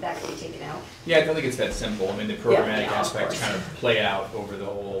 that can be taken out? Yeah, I don't think it's that simple. I mean, the programmatic of aspects course. kind of play out over the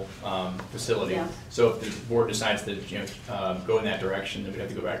whole facility. Yeah. So if the board decides to, go in that direction, then we'd have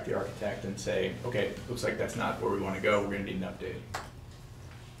to go back to the architect and say, okay, looks like that's not where we want to go. We're going to need an update.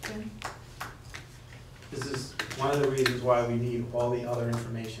 This is one of the reasons why we need all the other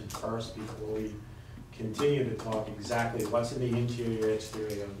information first before we continue to talk exactly what's in the interior,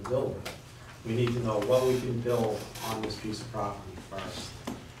 exterior of the building. We need to know what we can build on this piece of property first.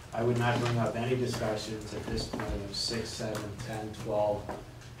 I would not bring up any discussions at this point of 6, 7, 10, 12.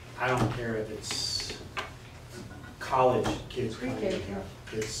 I don't care if it's college kids coming in here.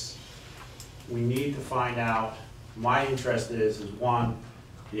 We need to find out, my interest is one,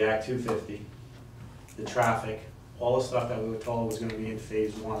 the Act 250, the traffic, all the stuff that we were told was gonna be in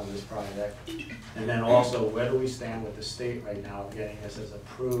phase 1 of this project. And then also, where do we stand with the state right now, getting this as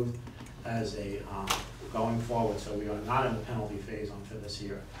approved as a, going forward, so we are not in the penalty phase on for this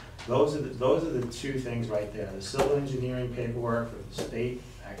year. Those are the two things right there, the civil engineering paperwork for the state,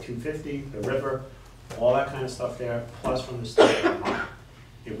 Act 250, the river, all that kind of stuff there, plus from the state.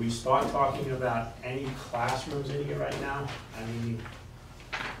 If we start talking about any classrooms in here right now, I mean,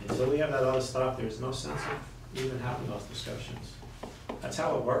 until we have that other stuff, there's no sense of even having those discussions. That's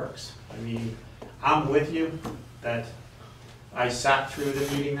how it works. I mean, I'm with you that I sat through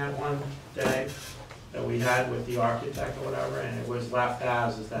the meeting that one day that we had with the architect or whatever, and it was left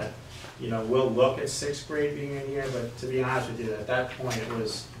as is that, we'll look at 6th grade being in here, but to be honest with you, at that point, it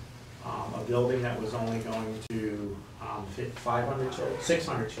was a building that was only going to fit 500 children,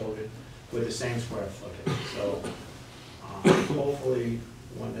 600 children with the same square footage. So hopefully,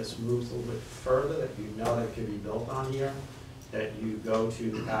 when this moves a little bit further, that you know that it can be built on here, that you go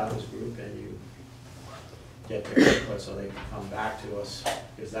to the Adams group and you get their input so they can come back to us,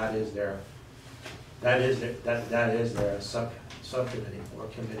 because that is their subcommittee or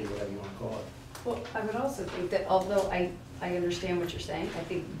committee, whatever you want to call it. Well, I would also think that although I understand what you're saying, I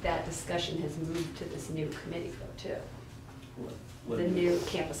think that discussion has moved to this new committee though too. The new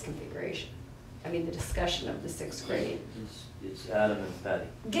campus configuration. I mean, the discussion of the 6th grade. It's Adam and Patty.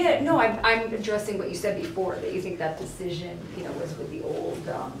 Yeah, no, I'm addressing what you said before, that you think that decision, was with the old,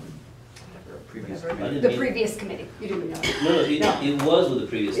 Previous the previous committee. You didn't know. No, it was with the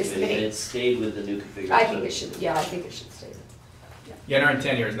previous This committee, and committee. it stayed with the new configuration. I think it should, I think it should stay. Yeah, and our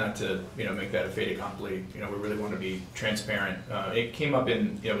intent here is not to, make that a fait accompli. We really want to be transparent. It came up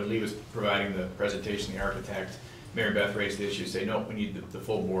in, when Lee was providing the presentation, the architect, Mary Beth raised the issue, say, no, we need the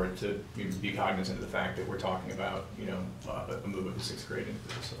full board to be cognizant of the fact that we're talking about, a move of the 6th grade into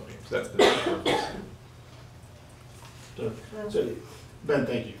the facility. So that's the purpose. So, Ben,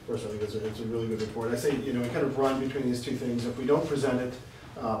 thank you. First, I think it's a really good report. I say, we kind of run between these two things. If we don't present it,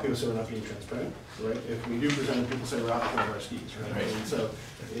 people say we're not being transparent, right? If we do present it, people say we're out of our skis, right? And so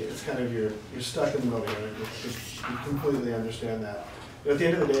it's kind of, you're stuck in the middle here. We completely understand that. At the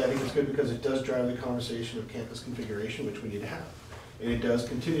end of the day, I think it's good because it does drive the conversation of campus configuration, which we need to have. And it does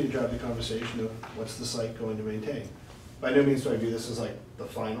continue to drive the conversation of what's the site going to maintain. By no means do I view this as like the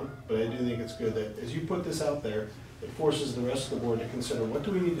final, but I do think it's good that as you put this out there, it forces the rest of the board to consider what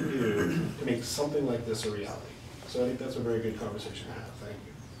do we need to do to make something like this a reality. So I think that's a very good conversation to have. Thank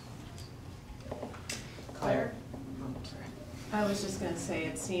you. Claire? I was just going to say,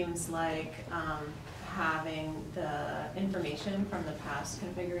 it seems like having the information from the past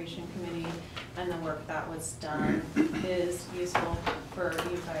configuration committee and the work that was done is useful for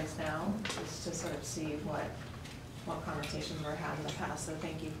you guys now, just to sort of see what conversations were had in the past. So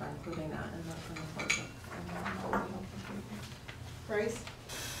thank you for including that in the report. Bryce?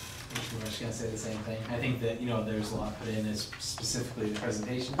 We're just going to say the same thing. I think that, there's a lot put in, as specifically the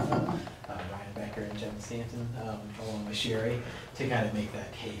presentation from Ryan Becker and Jen Stanton, along with Sherry, to kind of make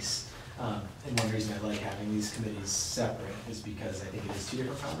that case. And one reason I like having these committees separate is because I think it is two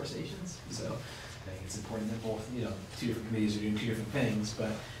different conversations. So I think it's important that both, two different committees are doing two different things,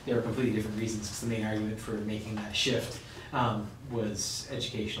 but there are completely different reasons, because the main argument for making that shift was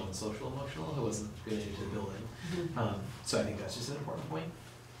educational and social emotional. It wasn't related to the building. So I think that's just an important point.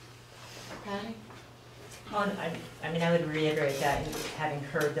 Patty? I would reiterate that, having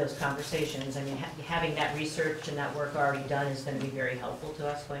heard those conversations, having that research and that work already done is going to be very helpful to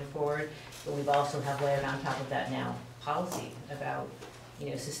us going forward. But we've also have layered on top of that now policy about,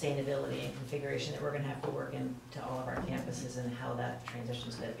 sustainability and configuration that we're going to have to work into all of our campuses and how that transition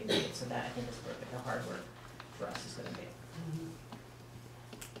is going to be made. So that, I think, is where the hard work for us is going to be.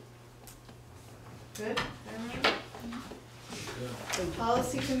 Good. The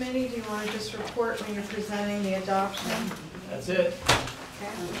policy committee, do you want to just report when you're presenting the adoption? That's it.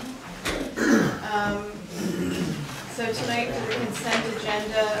 So tonight for the consent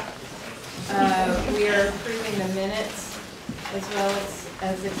agenda, we are approving the minutes as well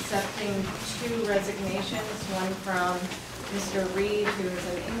as accepting 2 resignations, one from Mr. Reed, who is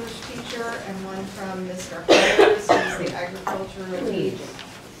an English teacher, and one from Mr. Hires, who is the agricultural lead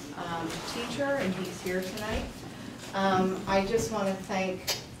teacher, and he's here tonight. I just want to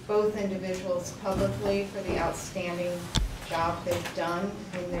thank both individuals publicly for the outstanding job they've done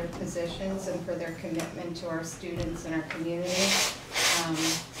in their positions and for their commitment to our students and our community, and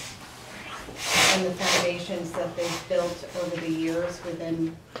the foundations that they've built over the years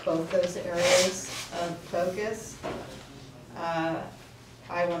within both those areas of focus.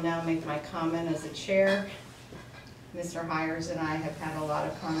 I will now make my comment as a chair. Mr. Hires and I have had a lot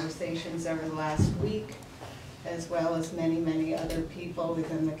of conversations over the last week, as well as many, many other people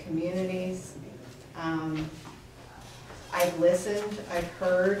within the communities. I've listened, I've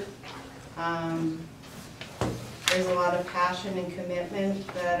heard. There's a lot of passion and commitment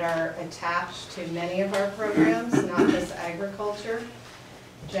that are attached to many of our programs, not just agriculture.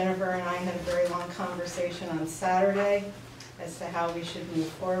 Jennifer and I had a very long conversation on Saturday as to how we should move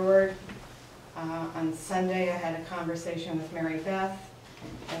forward. On Sunday, I had a conversation with Mary Beth,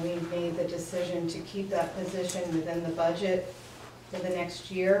 and we made the decision to keep that position within the budget for the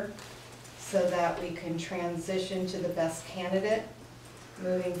next year so that we can transition to the best candidate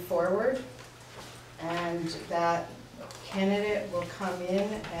moving forward. And that candidate will come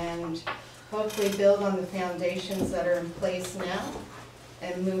in and hopefully build on the foundations that are in place now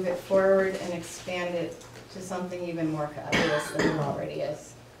and move it forward and expand it to something even more fabulous than it already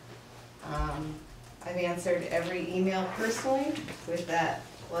is. I've answered every email personally with that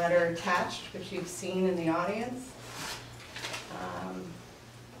letter attached, which you've seen in the audience.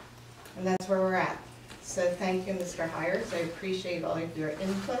 And that's where we're at. So thank you, Mr. Hires. I appreciate all of your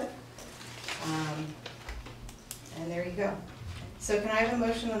input. And there you go. So can I have a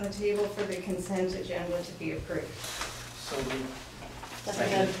motion on the table for the consent agenda to be approved? So moved.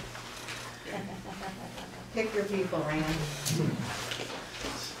 Second. Pick your people, Rand.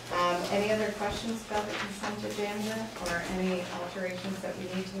 Any other questions about the consent agenda or any alterations that we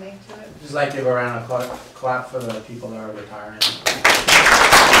need to make to it? Just like to give a round of clap for the people that are retiring.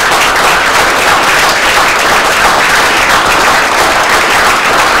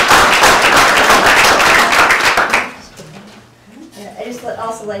 I just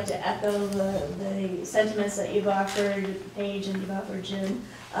also like to echo the sentiments that you've offered, Paige, and you've offered Jim,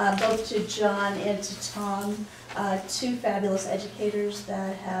 both to John and to Tom, 2 fabulous educators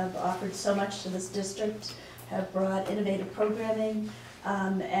that have offered so much to this district, have brought innovative programming,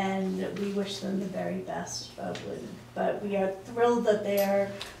 and we wish them the very best. But we are thrilled that they are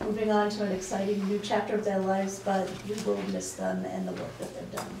moving on to an exciting new chapter of their lives, but we will miss them and the work that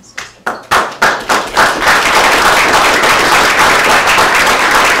they've done in this district.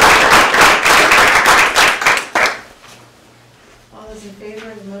 All those in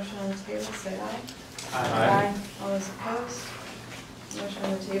favor of the motion on the table, say aye. Aye. All those opposed? Motion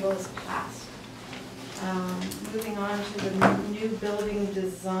on the table is passed. Moving on to the new building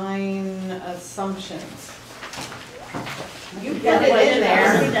design assumptions. You put it in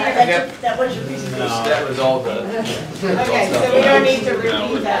there. That was your presentation. No, that was all the. Okay, so we don't need to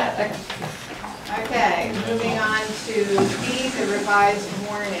repeat that. Okay, moving on to B, the revised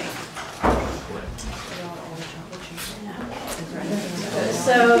warning. So,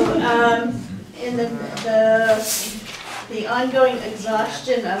 in the ongoing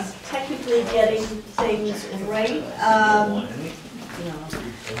exhaustion of technically getting things right,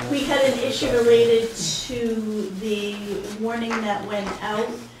 we had an issue related to the warning that went out.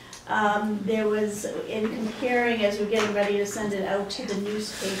 There was, in comparing, as we're getting ready to send it out to the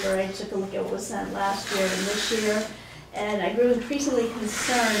newspaper, I took a look at what was sent last year and this year, and I grew increasingly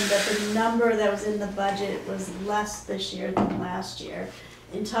concerned that the number that was in the budget was less this year than last year.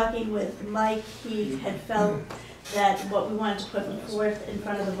 In talking with Mike, he had felt that what we wanted to put forth in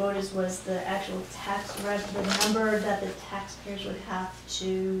front of the voters was the actual tax revenue, the number that the taxpayers would have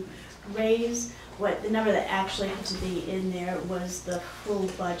to raise. What the number that actually had to be in there was the full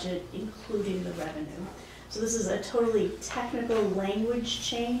budget, including the revenue. So this is a totally technical language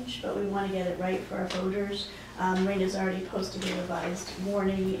change, but we want to get it right for our voters. Raina's already posted a revised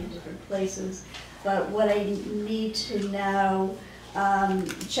warning in different places, but what I need to now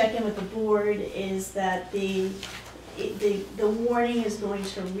check in with the board is that the the warning is going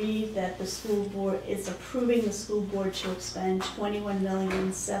to read that the school board is approving the school board to expend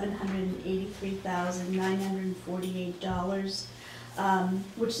 $21,783,948,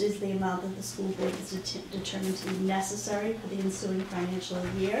 which is the amount that the school board is determined to be necessary for the ensuing financial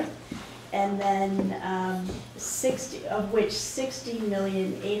year. And then 60, of which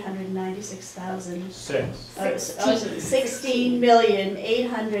 16,896,000.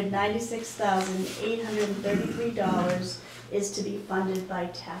 $16,896,833 is to be funded by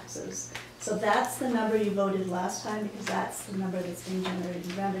taxes. So that's the number you voted last time, because that's the number that's being generated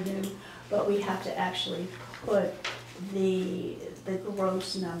in revenue. But we have to actually put the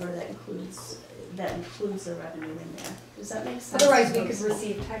gross number that includes the revenue in there. Does that make sense? Otherwise, we could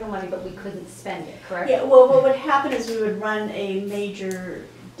receive title money, but we couldn't spend it, correct? Yeah, well, what would happen is we would run a major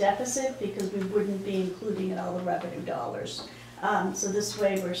deficit because we wouldn't be including in all the revenue dollars. So this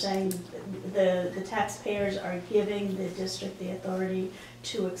way, we're saying the taxpayers are giving the district the authority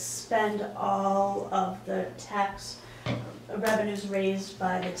to expend all of the tax revenues raised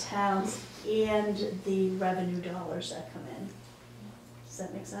by the towns and the revenue dollars that come in. Does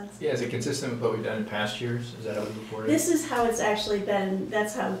that make sense? Yeah, is it consistent with what we've done in past years? Is that how we reported? This is how it's actually been,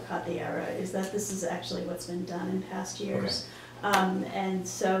 that's how we caught the error, is that this is actually what's been done in past years. Okay. And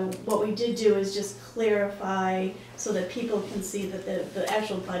so what we did do is just clarify so that people can see that the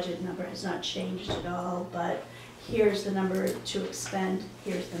actual budget number has not changed at all, but here's the number to expend,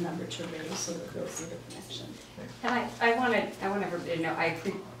 here's the number to raise, so that they'll see the connection. And I want everybody to know,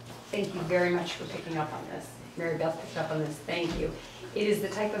 thank you very much for picking up on this. Mary Beth picked up on this, thank you. It is the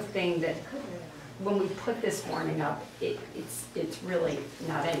type of thing that when we put this warning up, it's really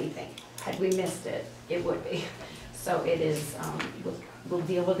not anything. Had we missed it, it would be. So it is, we'll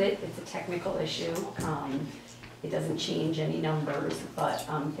deal with it. It's a technical issue. It doesn't change any numbers, but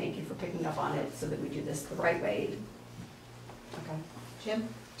thank you for picking up on it so that we do this the right way. Okay. Jim?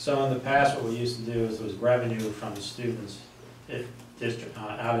 So in the past, what we used to do is there was revenue from the students,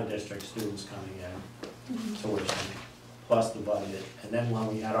 out of district students coming in, tuition, plus the budget. And then when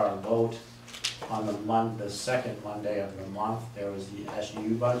we had our vote on the second Monday of the month, there was the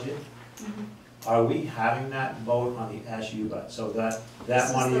SU budget. Are we having that vote on the SU budget? So that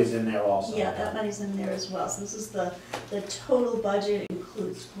money is in there also? Yeah, that money's in there as well. So this is the total budget. It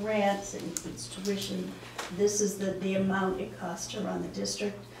includes grants, it includes tuition. This is the amount it costs to run the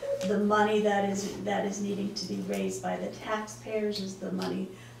district. The money that is needing to be raised by the taxpayers is the money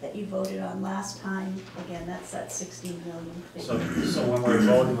that you voted on last time. Again, that's that 16 million figure. So when we're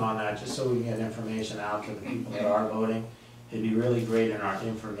voting on that, just so we can get information out to the people that are voting, it'd be really great in our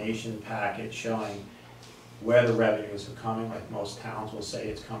information packet showing where the revenues are coming. Like most towns will say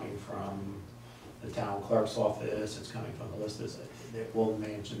it's coming from the town clerk's office, it's coming from the listers. We'll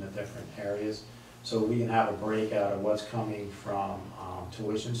mention the different areas. So we can have a breakout of what's coming from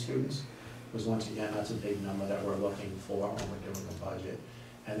tuition students. Because once again, that's a big number that we're looking for when we're doing the budget.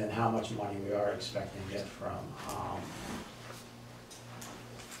 And then how much money we are expecting to get from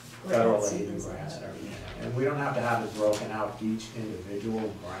federal aid and grants and everything. And we don't have to have it broken out each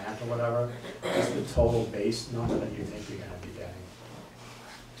individual grant or whatever, just the total base number that you think you're gonna be getting.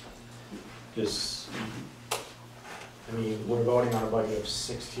 Just, I mean, we're voting on a budget of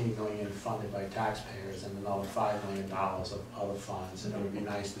 16 million funded by taxpayers and another $5 million of other funds, and it would be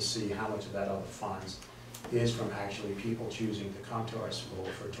nice to see how much of that other funds is from actually people choosing to come to our school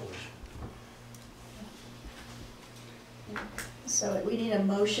for tuition. So we need a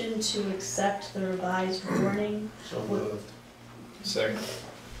motion to accept the revised warning. So moved. Second.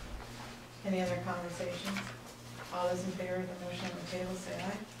 Any other conversations? All those in favor of the motion on the table say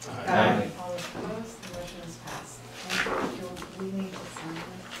aye. Aye. All those opposed, the motion is passed. Thank you. We need to sign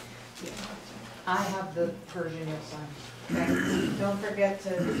it. I have the version you'll sign. Okay. Don't forget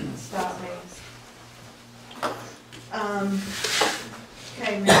to stop me.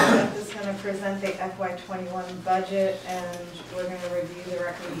 Okay, Mary Beth is going to present the FY21 budget, and we're going to review the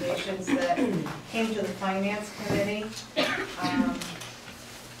recommendations that came to the Finance Committee.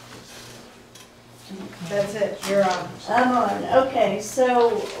 That's it, you're on. I'm on. Okay, so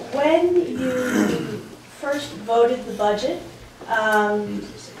when you first voted the budget,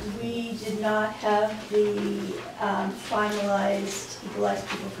 we did not have the finalized equalized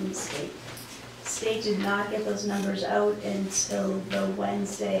people from the state. State did not get those numbers out until the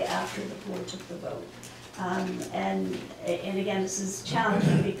Wednesday after the board took the vote. And again, this is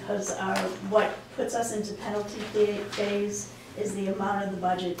challenging because what puts us into penalty phase is the amount of the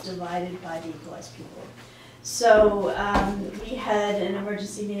budget divided by the equalized people. So we had an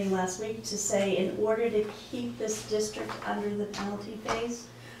emergency meeting last week to say in order to keep this district under the penalty phase,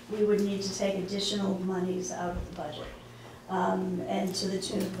 we would need to take additional monies out of the budget, and to the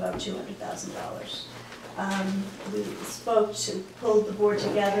tune of about $200,000. We pulled the board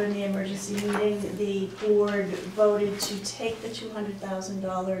together in the emergency meeting. The board voted to take the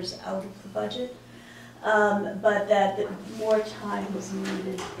 $200,000 out of the budget, but that more time was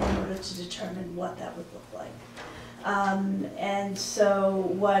needed in order to determine what that would look like. And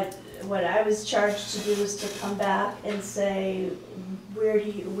so what I was charged to do is to come back and say, where do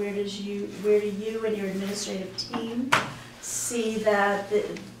you and your administrative team see that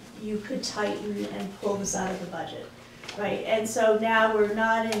you could tighten and pull this out of the budget, right? And so now we're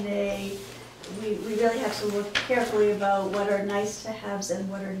not in we really have to look carefully about what are nice to haves and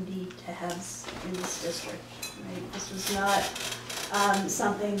what are need to haves in this district, right? This was not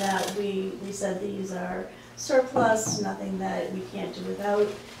something that we said these are surplus, nothing that we can't do without,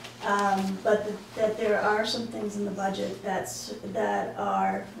 but that there are some things in the budget that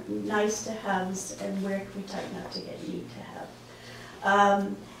are nice to haves and where can we tighten up to get need to have.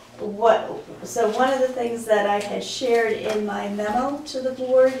 So one of the things that I had shared in my memo to the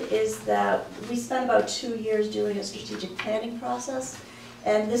board is that we spent about 2 years doing a strategic planning process,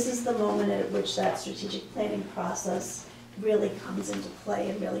 and this is the moment at which that strategic planning process really comes into play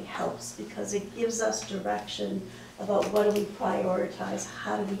and really helps, because it gives us direction about what do we prioritize,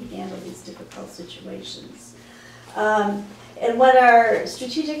 how do we handle these difficult situations. And what our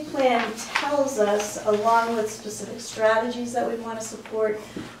strategic plan tells us, along with specific strategies that we want to support,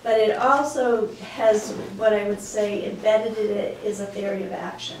 but it also has what I would say embedded in it is a theory of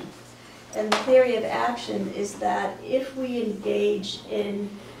action. And the theory of action is that if we engage in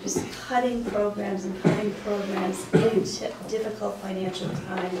just cutting programs in difficult financial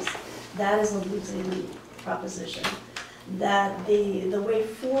times, that is a losing proposition. That the way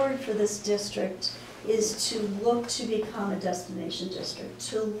forward for this district is to look to become a destination district,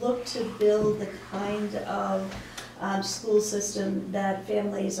 to look to build the kind of school system that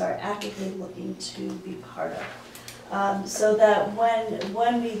families are actively looking to be part of. So that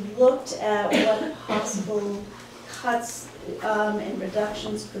when we looked at what possible cuts and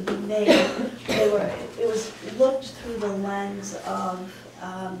reductions could be made, it was looked through the lens of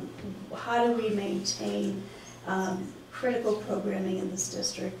how do we maintain critical programming in this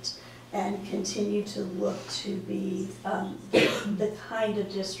district and continue to look to be the kind of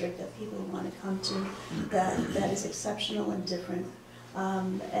district that people want to come to, that is exceptional and different,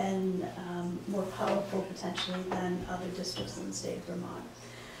 and more powerful potentially than other districts in the state of Vermont.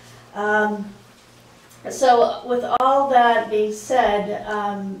 So with all that being said,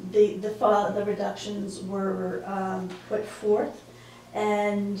 the reductions were put forth.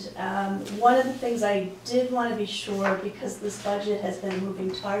 And one of the things I did want to be sure, because this budget has been a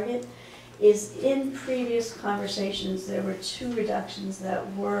moving target, is in previous conversations there were 2 reductions that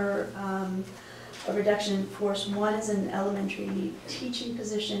were a reduction in force. One is an elementary teaching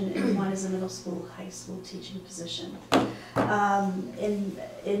position and one is a middle school, high school teaching position.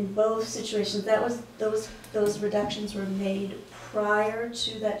 In both situations, those reductions were made prior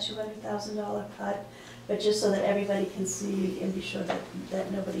to that $200,000 cut, but just so that everybody can see and be sure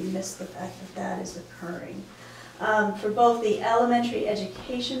that nobody missed the fact that that is occurring. For both the elementary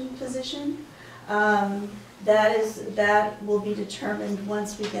education position, that will be determined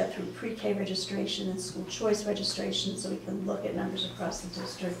once we get through pre-K registration and school choice registration, so we can look at numbers across the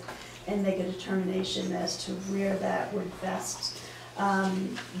district and make a determination as to where that would best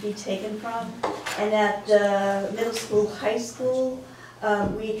be taken from. And at the middle school, high school,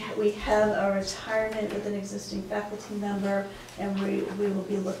 we have a retirement with an existing faculty member, and we will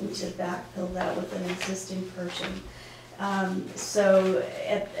be looking to backfill that with an existing person. So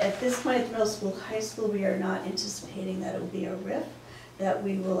at this point at the middle school, high school, we are not anticipating that it will be a RIF, that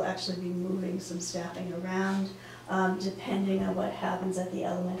we will actually be moving some staffing around, depending on what happens at the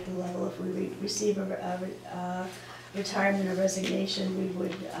elementary level. If we receive a retirement or resignation, we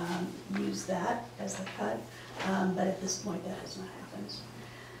would use that as the cut, but at this point that has not happened.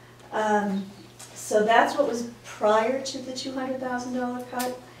 So that's what was prior to the $200,000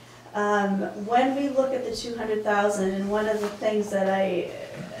 cut. When we look at the $200,000, and one of the things that I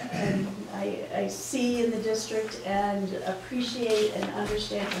see in the district and appreciate and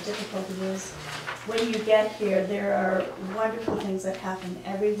understand how difficult it is, when you get here, there are wonderful things that happen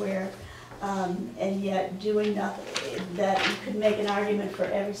everywhere, and yet doing nothing, that you could make an argument for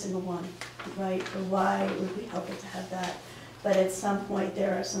every single one, right, for why it would be helpful to have that. But at some point,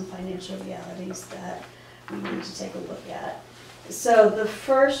 there are some financial realities that we need to take a look at. So the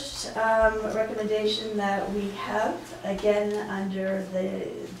first recommendation that we have, again, under the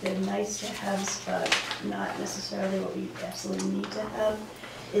nice to haves, but not necessarily what we absolutely need to have,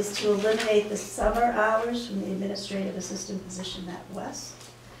 is to eliminate the summer hours from the administrative assistant position at West.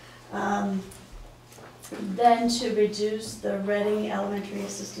 Then to reduce the Reading elementary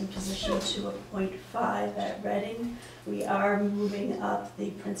assistant position to a .5 at Reading. We are moving up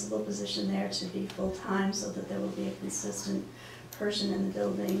the principal position there to be full-time so that there will be a consistent person in the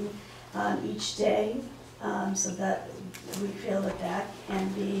building each day, so that we feel that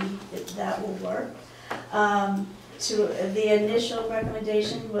that will work. The initial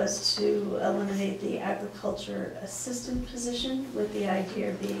recommendation was to eliminate the agriculture assistant position, with the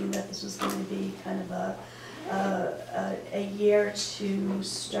idea being that this was going to be kind of a year to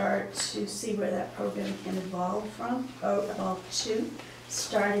start to see where that program can evolve to,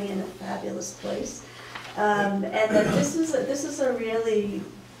 starting in a fabulous place. And that this is a really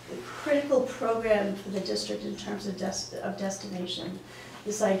critical program for the district in terms of destination.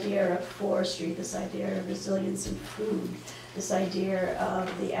 This idea of forestry, this idea of resilience in food, this idea of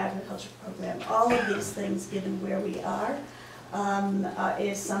the agriculture program, all of these things, given where we are,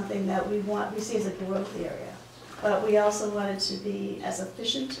 is something that we see as a growth area. But we also want it to be as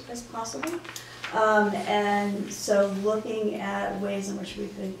efficient as possible. And so looking at ways in which we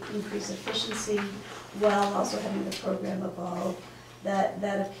could increase efficiency while also having the program evolve,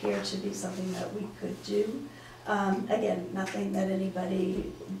 that appeared to be something that we could do. Again, nothing that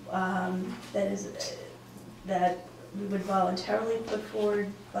anybody that we would voluntarily put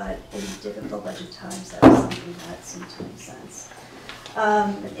forward, but in difficult budget times, that was something that seemed to make sense.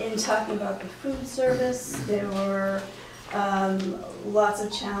 In talking about the food service, there were lots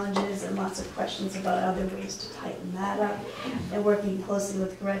of challenges and lots of questions about other ways to tighten that up. And working closely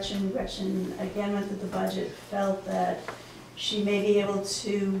with Gretchen, again went through the budget, felt that she may be able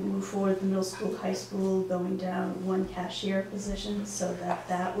to move forward the middle school, high school, going down one cashier position, so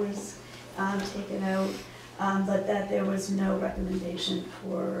that was taken out, but that there was no recommendation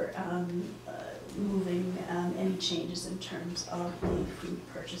for moving any changes in terms of the food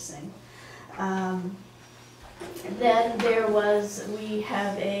purchasing. Then we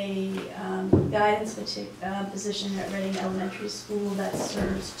have a guidance position at Reading Elementary School that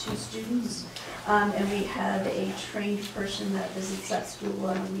serves 2 students. And we have a trained person that visits that school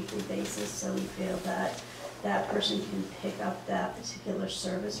on a weekly basis, so we feel that that person can pick up that particular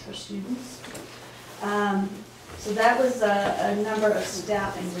service for students. So that was a number of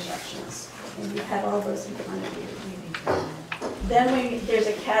staffing reductions, and you have all those in front of you. Then there's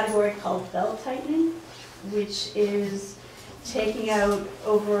a category called belt tightening, which is taking out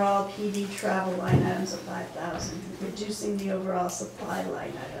overall PD travel line items of $5,000, reducing the overall supply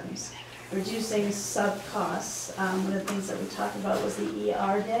line items, reducing sub-costs. One of the things that we talked about was the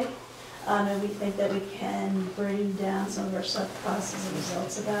ER day, and we think that we can bring down some of our sub-costs as a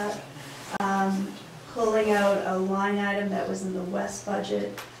result of that. Pulling out a line item that was in the West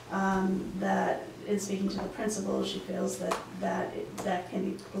budget, that in speaking to the principal, she feels that can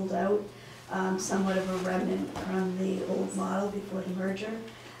be pulled out. Somewhat of a remnant from the old model before the merger,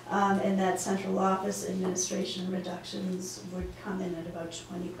 and that central office administration reductions would come in at about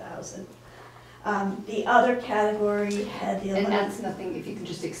 $20,000. The other category had the... And that's nothing, if you can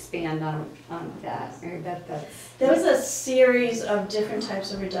just expand on that, Mary Beth, There was a series of different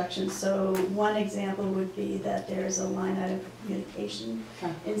types of reductions. So one example would be that there's a line item for communication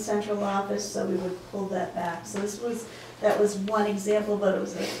in central office, so we would pull that back. So that was one example, but it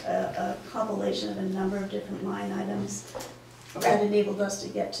was a compilation of a number of different line items that enabled us to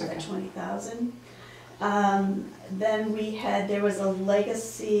get to that 20,000. Then there was a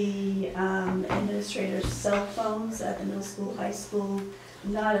legacy administrator's cell phones at the middle school, high school.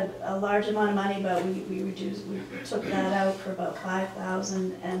 Not a large amount of money, but we took that out for about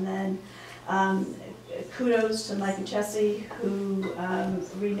 $5,000. And then kudos to Mike and Chessie, who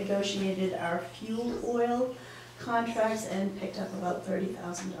renegotiated our fuel oil contracts and picked up about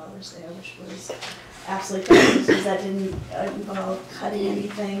 $30,000 there, which was absolutely fantastic, because that didn't involve cutting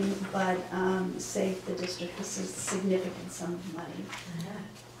anything, but saved the district a significant sum of money.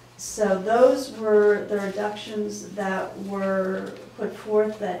 So those were the reductions that were put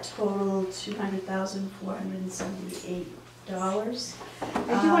forth that totaled $200,478. I do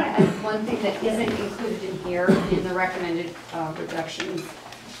want to add one thing that isn't included in here in the recommended reductions.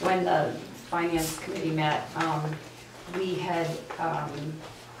 When the Finance Committee met, we had, at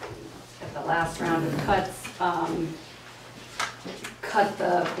the last round of cuts, cut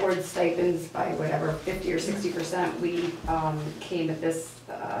the board stipends by whatever, 50 or 60%. We came at this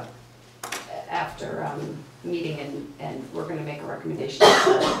after meeting, and we're going to make a recommendation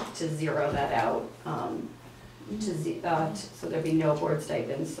to zero that out, so there'd be no board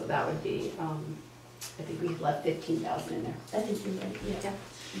stipends. So that would be I think we left 15,000 in there. I think you're right, yeah.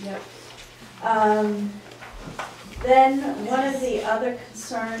 Yep. Then one of the other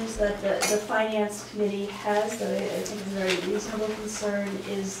concerns that the finance committee has, that I think is a very reasonable concern,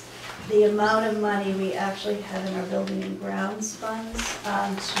 is the amount of money we actually have in our building and grounds funds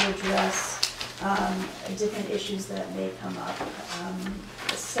to address different issues that may come up.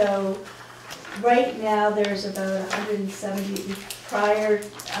 So right now there's about 170 prior,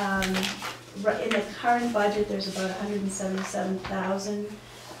 in the current budget there's about 177,000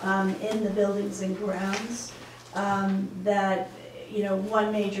 in the buildings and grounds. That, you know,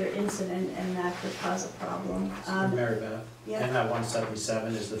 one major incident and that could cause a problem. Mary Beth, yeah. and that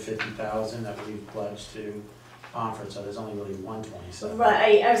 177 is the 50,000 that we've pledged to conference, so there's only really 127.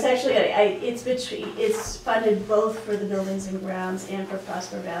 Right, I was actually, it's funded both for the buildings and grounds and for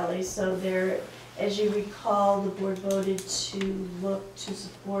Prosper Valley. So there, as you recall, the board voted to look to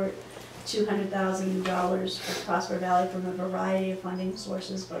support $200,000 for Prosper Valley from a variety of funding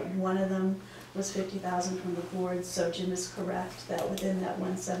sources, but one of them was 50,000 from the board. So Jim is correct that within that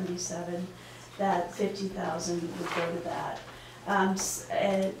 177, that 50,000 would go to that.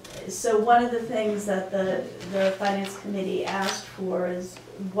 So one of the things that the finance committee asked for is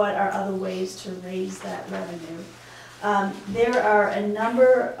what are other ways to raise that revenue. There are a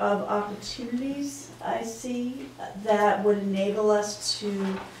number of opportunities I see that would enable us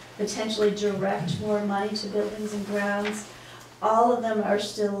to potentially direct more money to buildings and grounds. All of them are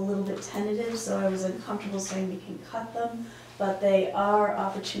still a little bit tentative, so I was uncomfortable saying we can cut them, but they are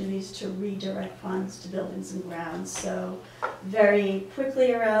opportunities to redirect funds to buildings and grounds. So very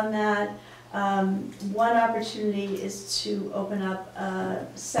quickly around that, one opportunity is to open up a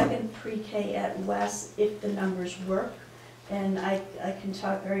second pre-K at West if the numbers work. And I can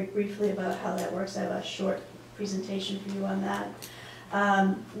talk very briefly about how that works. I have a short presentation for you on that.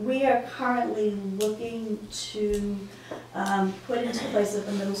 We are currently looking to put into place at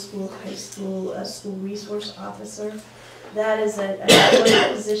the middle school, high school, a school resource officer. That is a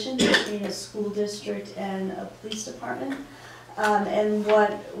joint position between a school district and a police department. And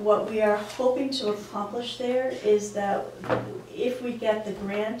what we are hoping to accomplish there is that if we get the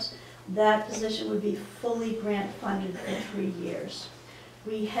grant, that position would be fully grant funded for 3 years.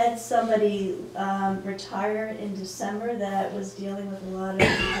 We had somebody retire in December that was dealing with a lot of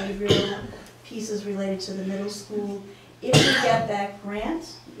behavioral pieces related to the middle school. If we get that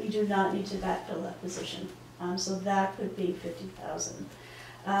grant, we do not need to backfill that position. So that could be 50,000.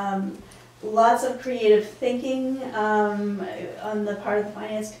 Lots of creative thinking on the part of the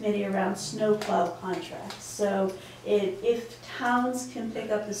finance committee around snowplow contracts. So if towns can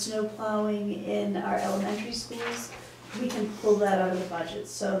pick up the snow plowing in our elementary schools, we can pull that out of the budget.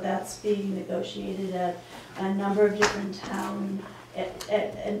 So that's being negotiated at a number of different towns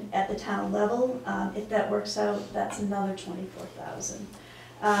at the town level. If that works out, that's another 24,000.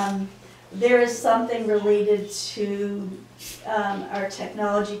 There is something related to our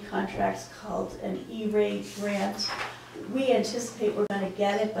technology contracts called an E-rate grant. We anticipate we're going to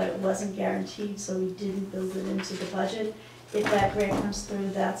get it, but it wasn't guaranteed, so we didn't build it into the budget. If that grant comes through,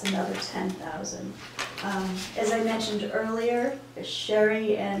 that's another 10,000. As I mentioned earlier,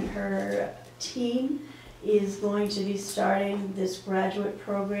 Sherry and her team is going to be starting this graduate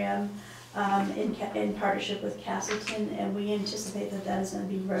program in partnership with Castleton, and we anticipate that that is going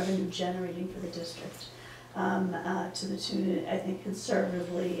to be revenue generating for the district to the tune, I think,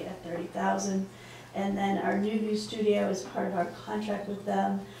 conservatively at 30,000. And then our new studio is part of our contract with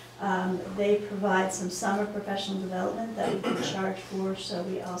them. They provide some summer professional development that we can charge for, so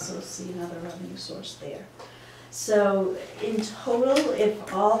we also see another revenue source there. So in total,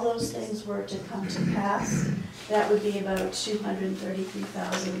 if all those things were to come to pass, that would be about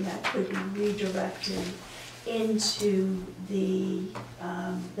 233,000 that could be redirected into the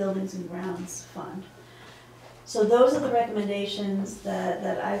Buildings and Grounds Fund. So those are the recommendations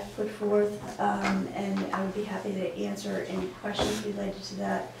that I've put forth, and I would be happy to answer any questions related to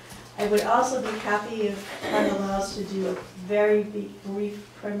that. I would also be happy if Ken allows to do a very brief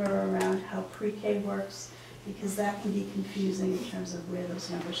primer around how pre-K works, because that can be confusing in terms of where those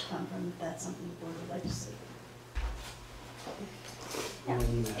numbers come from, if that's something the board would like to see. Yeah,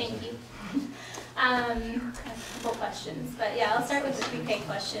 thank you. A couple questions, but yeah, I'll start with the pre-K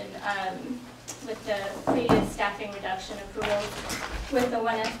question. With the previous staffing reduction approval, with the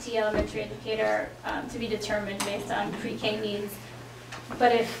one FT elementary educator to be determined based on pre-K needs.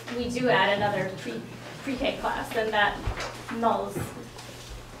 But if we do add another pre-K class, then that nulls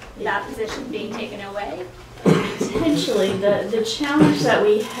that position being taken away. Potentially. The challenge that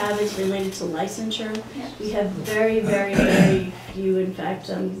we have is related to licensure. We have very, very, very few, in fact,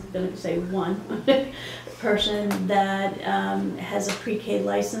 I'm going to say one person that has a pre-K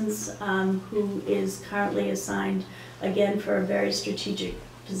license who is currently assigned, again, for a very strategic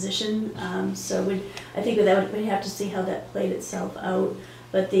position. I think that we'd have to see how that played itself out.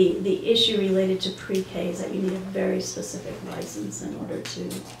 But the issue related to pre-K is that you need a very specific license in order to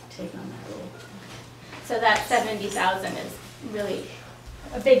take on that role. So that 70,000 is really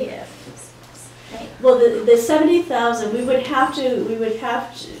a big if. Right? Well, the 70,000, we would have to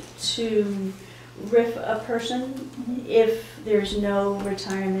RIF a person if there's no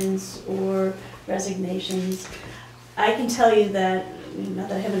retirements or resignations. I can tell you that, not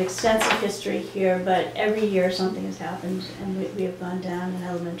that I have an extensive history here, but every year something has happened, and we have gone down an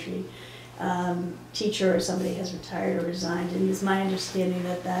elementary teacher or somebody has retired or resigned, and it's my understanding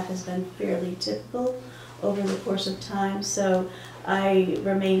that that has been fairly typical over the course of time. So I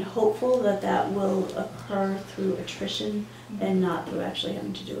remain hopeful that that will occur through attrition and not through actually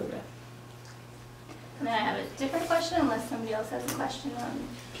having to do a RIF. And then I have a different question, unless somebody else has a question on.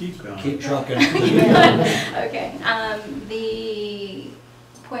 Keep going. Keep trucking. Okay. The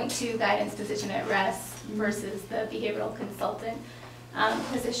 .2 guidance position at RES versus the behavioral consultant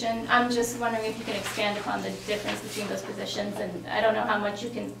position. I'm just wondering if you can expand upon the difference between those positions, and I don't know how much you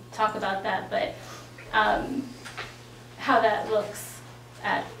can talk about that, but how that looks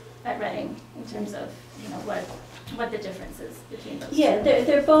at Reading in terms of what the difference is between those. Yeah,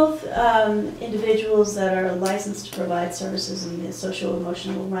 they're both individuals that are licensed to provide services in the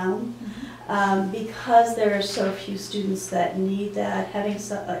social-emotional realm. Because there are so few students that need that, having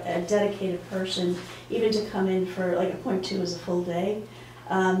a dedicated person, even to come in for like a .2 is a full day,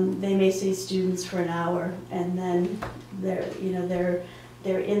 they may see students for an hour, and then they're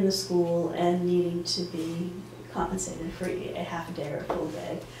in the school and needing to be compensated for a half a day or a full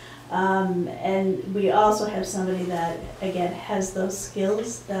day. And we also have somebody that, again, has those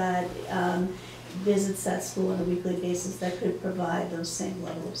skills that visits that school on a weekly basis that could provide those same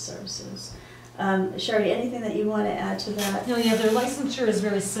level of services. Sherry, anything that you want to add to that? No, yeah, their licensure is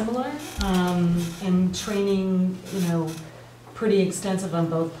very similar, and training, pretty extensive on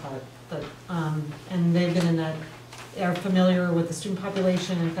both parts. But and they've been in that, are familiar with the student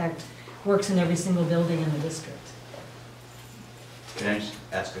population. In fact, works in every single building in the district. Can I just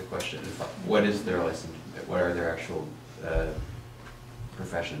ask a question? What is their license? What are their actual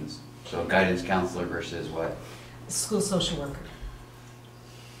professions? So guidance counselor versus what? School social worker.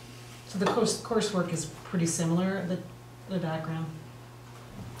 So the coursework is pretty similar, the background.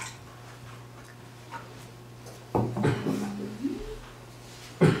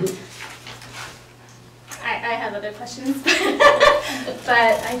 I have other questions, but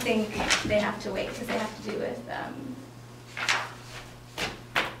I think they have to wait because they have to do with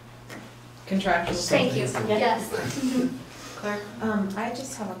contractual. Thank you. Yes. Claire, I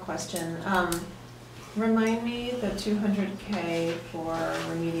just have a question. Remind me the 200K for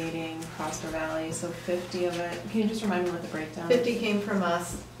remediating Prosper Valley, so 50 of it. Can you just remind me what the breakdown is? 50 came from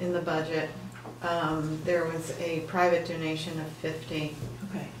us in the budget. There was a private donation of 50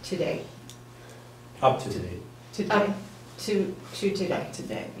 to date. Up to date. To date? Up to today. Up to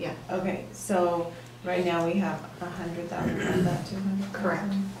date. Yeah. Okay, so right now we have 100,000 of that 200,000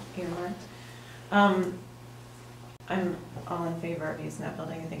 Correct. earmarked. I'm all in favor of using that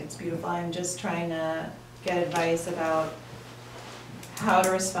building. I think it's beautiful. I'm just trying to get advice about how to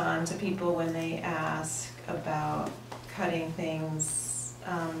respond to people when they ask about cutting things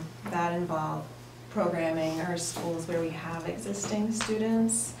that involve programming or schools where we have existing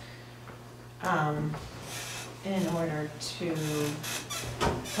students in order to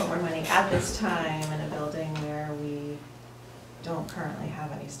put more money at this time in a building where we don't currently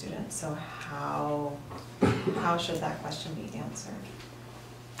have any students. So how should that question be answered?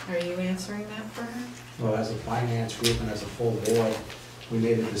 Are you answering that for her? Well, as a finance group and as a full board, we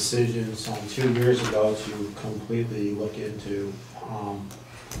made a decision some 2 years ago to completely look into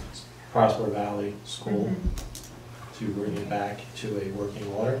Prosper Valley School to bring it back to a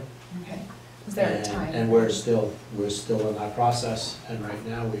working order. Okay. Is there a time? And we're still in that process. And right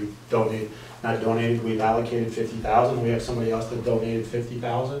now we've we've allocated 50,000. We have somebody else that donated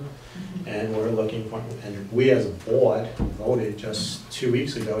 50,000. And we're looking for, and we as a board voted just 2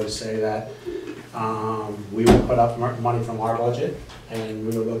 weeks ago to say that we would put up money from our budget, and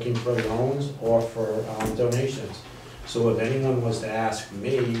we were looking for loans or for donations. So if anyone was to ask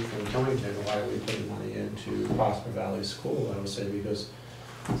me from Killington, why are we putting money into Prosper Valley School, I would say because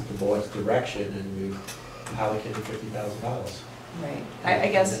it's the board's direction and we allocated $50,000. Right. I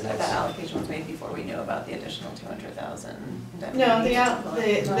guess that allocation was made before we knew about the additional 200,000. No,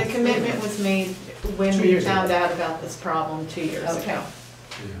 the commitment was made when we found out about this problem 2 years ago.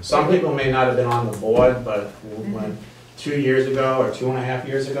 Some people may not have been on the board, but when 2 years ago, or 2.5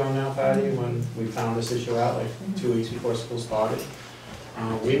 years ago now, Patty, when we found this issue out, like 2 weeks before school started,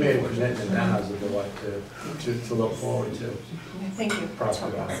 we made a commitment then as a board to look forward to. Thank you.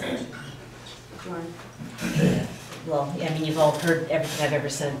 Prospect. Well, I mean, you've all heard everything I've ever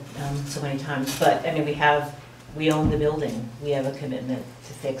said so many times, but I mean, we own the building. We have a commitment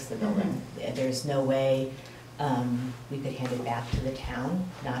to fix the building. There's no way we could hand it back to the town,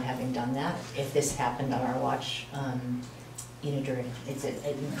 not having done that. If this happened on our watch, you know, it's an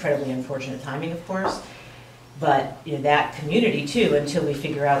incredibly unfortunate timing, of course. But you know, that community too, until we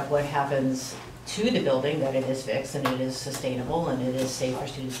figure out what happens to the building, that it is fixed and it is sustainable and it is safe for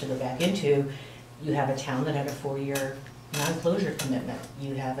students to go back into, you have a town that had a 4-year non-closure commitment.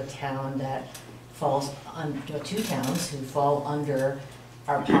 You have a town that falls on, 2 towns who fall under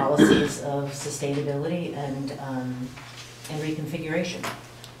our policies of sustainability and reconfiguration.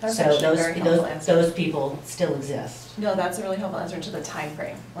 That's so actually a very helpful answer. those people still exist. No, that's a really helpful answer to the time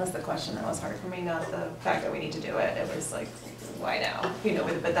frame. Was the question that was hard for me, not the fact that we need to do it. It was like, why now? You know,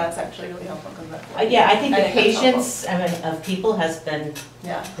 but that's actually really helpful because yeah, I think the patience of people has been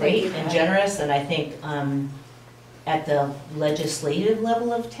great and Patty. generous, and I think at the legislative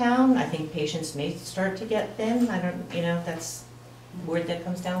level of town, I think patience may start to get thin. I don't, you know, that's a word that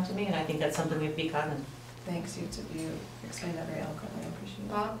comes down to me, and I think that's something we have to be cognizant. Thanks, you explained that very eloquently. I appreciate it.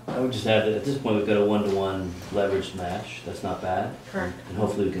 Bob? I would just add that at this point, we've got a 1-to-1 leveraged match. That's not bad. Correct. And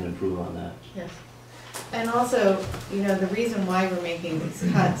hopefully we can improve on that. Yes. And also, you know, the reason why we're making these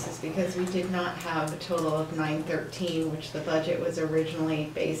cuts is because we did not have a total of 913, which the budget was originally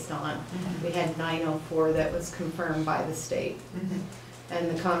based on. We had 904 that was confirmed by the state.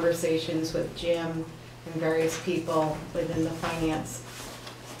 And the conversations with Jim and various people within the finance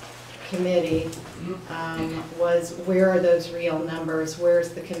committee was, where are those real numbers?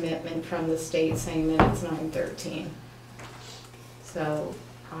 Where's the commitment from the state saying that it's 913? So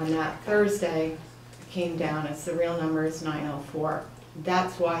on that Thursday, came down as the real number is 904.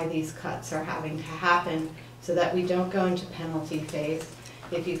 That's why these cuts are having to happen, so that we don't go into penalty phase.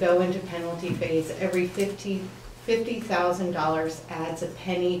 If you go into penalty phase, every $50,000 adds a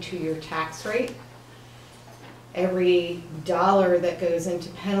penny to your tax rate. Every dollar that goes into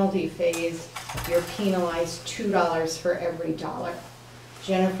penalty phase, you're penalized $2 for every dollar.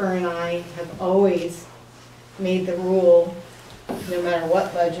 Jennifer and I have always made the rule, no matter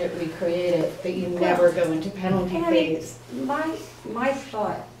what budget we created, that you never go into penalty phase. My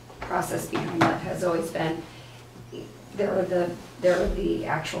thought process behind that has always been, there are the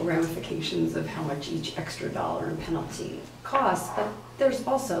actual ramifications of how much each extra dollar in penalty costs, but there's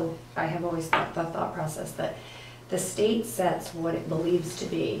also, I have always thought the thought process that the state sets what it believes to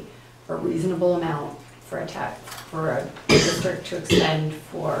be a reasonable amount for a district to expend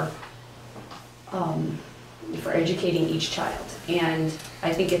for educating each child. And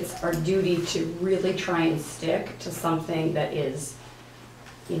I think it's our duty to really try and stick to something that is,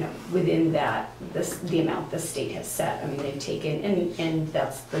 you know, within that, the amount the state has set. I mean, they've taken, and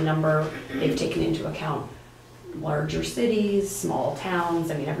that's the number, they've taken into account larger cities, small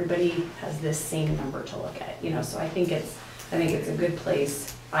towns. I mean, everybody has this same number to look at, you know, so I think it's a good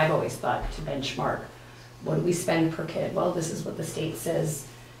place, I've always thought, to benchmark. What do we spend per kid? Well, this is what the state says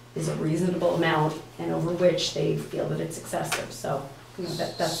is a reasonable amount, and over which they feel that it's excessive. So, you know,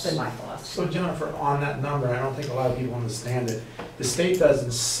 that's been my philosophy. So Jennifer, on that number, I don't think a lot of people understand it. The state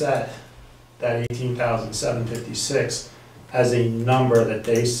doesn't set that 18,756 as a number that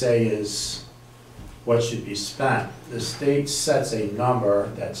they say is what should be spent. The state sets a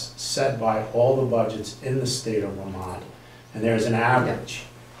number that's set by all the budgets in the state of Vermont, and there's an average.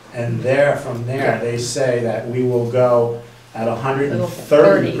 And from there, they say that we will go at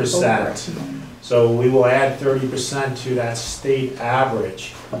 130%. So we will add 30% to that state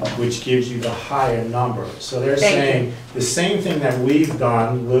average, which gives you the higher number. So they're saying the same thing that we've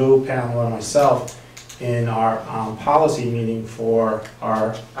done, Lou, Pamela, and myself, in our policy meeting for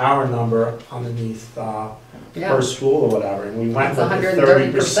our number underneath per school or whatever, and we went with the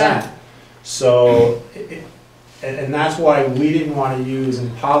 30%. So, and that's why we didn't want to use in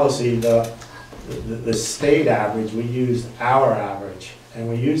policy the state average. We used our average, and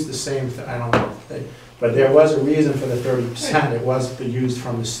we used the same thing. I don't know, but there was a reason for the 30%. It was used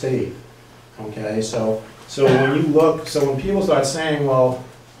from the state. Okay, so when you look, so when people start saying, well,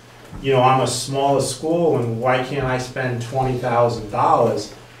 you know, I'm a smaller school, and why can't I spend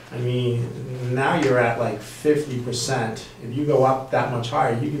 $20,000? I mean, now you're at like 50%. If you go up that much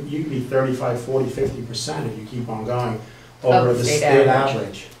higher, you could be 35, 40, 50% if you keep on going over Of the state state average.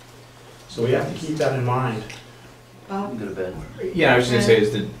 average. So we have to keep that in mind. Go to bed. Yeah, I was just gonna say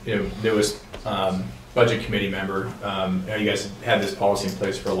is that, you know, there was, budget committee member, you know, you guys had this policy in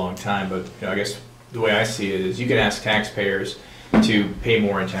place for a long time, but, you know, I guess the way I see it is you can ask taxpayers to pay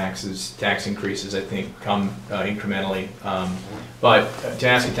more in taxes, tax increases, I think, come incrementally. But to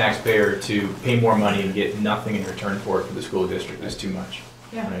ask a taxpayer to pay more money and get nothing in return for it for the school district is too much.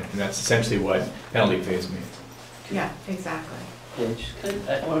 Yeah. Right? And that's essentially what penalty phase means. Yeah, exactly. Yeah,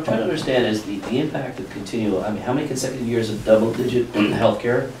 what I'm trying to understand is the impact of continual, I mean, how many consecutive years of double-digit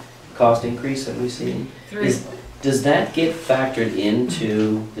healthcare cost increase have we seen? 3. Does that get factored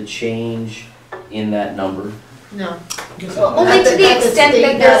into the change in that number? No. Only to the extent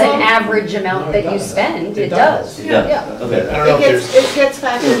that there's an average amount that you spend, it does. Yeah. Okay. It gets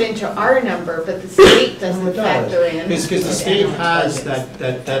factored into our number, but the state doesn't factor in. Because the state has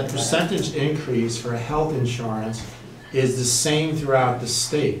that percentage increase for health insurance is the same throughout the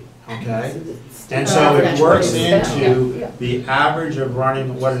state, okay? And so it works into the average of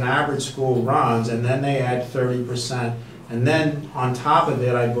running what an average school runs, and then they add 30%. And then on top of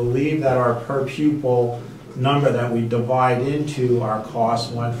it, I believe that our per pupil number that we divide into our costs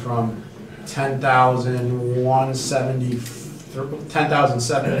went from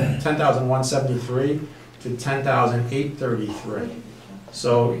 10,173 to 10,833.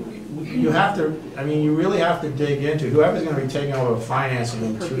 So you have to, I mean, you really have to dig into, whoever's going to be taking over financing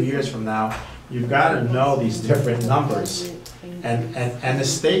in 2 years from now, you've got to know these different numbers. And the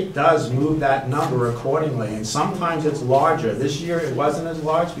state does move that number accordingly, and sometimes it's larger. This year it wasn't as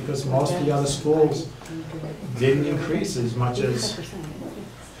large because most of the other schools didn't increase as much as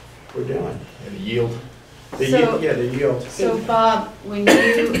we're doing. And the yield. The yield. So Bob, when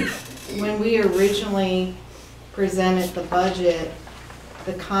we originally presented the budget,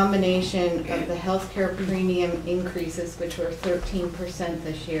 the combination of the healthcare premium increases, which were 13%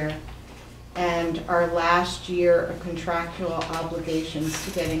 this year, and our last year of contractual obligations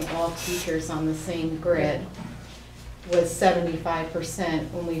to getting all teachers on the same grid was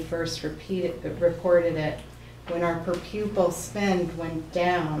 75% when we first reported it. When our per pupil spend went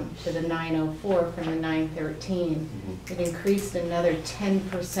down to the 904 from the 913, it increased another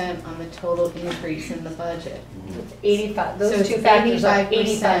 10% on the total increase in the budget. 85. So Those it's two factors are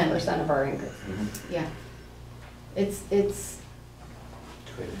 85%. 85% of our increase. Yeah.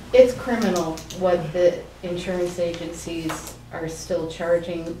 It's criminal what the insurance agencies are still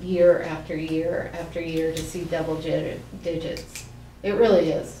charging year after year after year to see double digits. It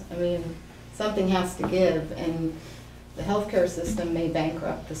really is. I mean, something has to give, and the healthcare system may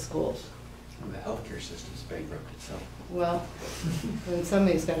bankrupt the schools. The healthcare system's bankrupt itself. Well, then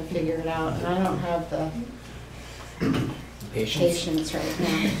somebody's got to figure it out, and I don't have the patience right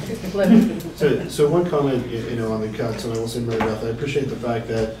now. So one comment, you know, on the cuts, and I will say, Mary Beth, I appreciate the fact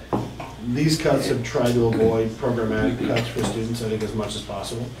that these cuts have tried to avoid programmatic cuts for students, I think, as much as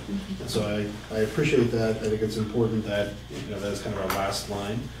possible. And so I appreciate that. I think it's important that, you know, that's kind of our last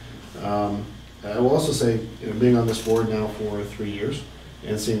line. I will also say, you know, being on this board now for 3 years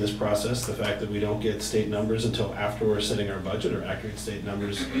and seeing this process, the fact that we don't get state numbers until after we're setting our budget, or accurate state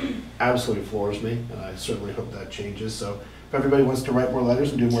numbers, absolutely floors me. I certainly hope that changes. So if everybody wants to write more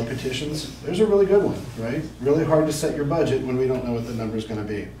letters and do more petitions, there's a really good one, right? Really hard to set your budget when we don't know what the number is going to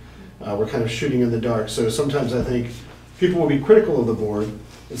be. We're kind of shooting in the dark. So sometimes I think people will be critical of the board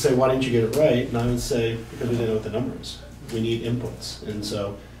and say, why didn't you get it right? And I would say, because we didn't know what the number is. We need inputs. And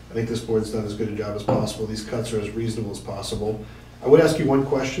so I think this board's done as good a job as possible. These cuts are as reasonable as possible. I would ask you one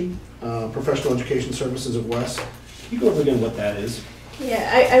question. Professional Education Services of West. Can you go over again what that is?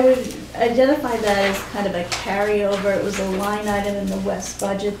 Yeah, I would identify that as kind of a carryover. It was a line item in the West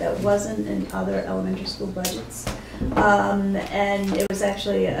budget that wasn't in other elementary school budgets. And it was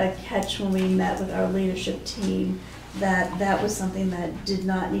actually a catch when we met with our leadership team that was something that did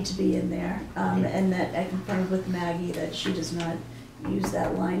not need to be in there. And that I confirmed with Maggie that she does not use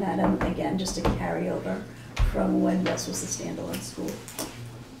that line item, again, just a carryover from when West was a standalone school.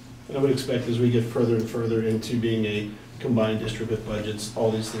 And I would expect as we get further and further into being a combined district with budgets,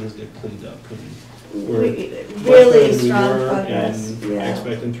 all these things get cleaned up. Really strong progress. And I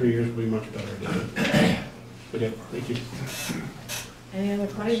expect in 3 years we'll be much better. Okay, thank you. Any other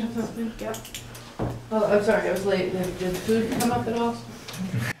questions? Yep. Oh, I'm sorry, I was late. Did food come up at all?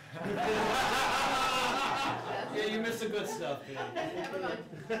 Yeah, you missed the good stuff, dude.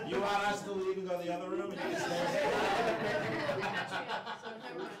 You want us to leave and go to the other room? And you can stay?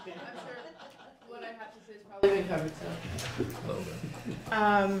 What I have to say is probably been covered,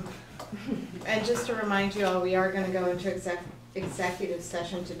 so. And just to remind you all, we are going to go into executive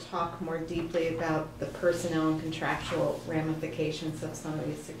session to talk more deeply about the personnel and contractual ramifications of some of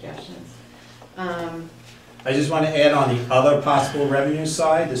these suggestions. I just want to add on the other possible revenue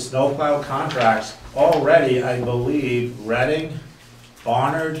side, the snowplow contracts. Already, I believe Reading,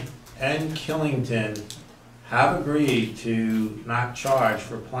 Barnard, and Killington have agreed to not charge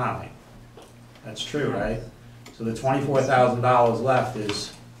for plowing. That's true, right? So the $24,000 left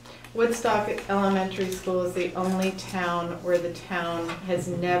is... Woodstock Elementary School is the only town where the town has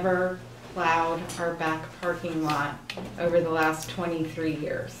never plowed our back parking lot over the last 23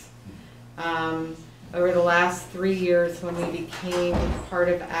 years. Over the last 3 years, when we became part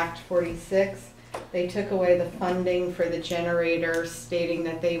of Act 46, they took away the funding for the generator, stating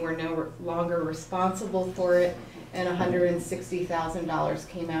that they were no longer responsible for it, and $160,000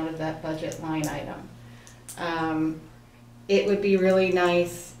 came out of that budget line item. It would be really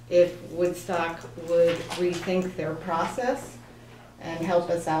nice if Woodstock would rethink their process and help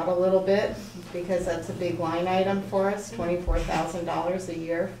us out a little bit, because that's a big line item for us, $24,000 a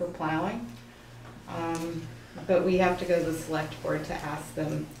year for plowing. But we have to go to the select board to ask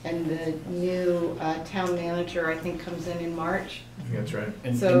them, and the new town manager, I think, comes in March. I think that's right.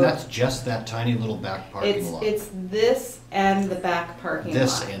 And that's just that tiny little back parking lot. It's this and the back parking lot.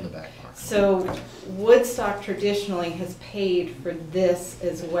 This and the back parking lot. So Woodstock traditionally has paid for this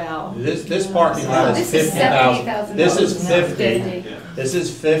as well. This parking lot is $50,000. This is 50. This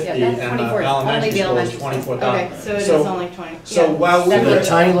is 50, and the elementary school is 24,000. Okay, so it is only 20. So while we The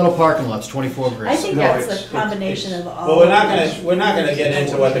tiny little parking lot's 24 grand. I think that's a combination of all. Well, we're not gonna get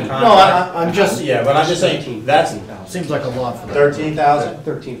into what the contract. No, I'm just. Yeah, but I'm just saying that's seems like a lot for that. 13,000.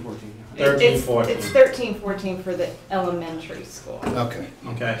 13, 14. 13, 14. It's 13, 14 for the elementary school. Okay.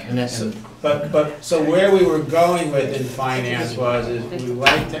 Okay. And that's So where we were going with in finance is we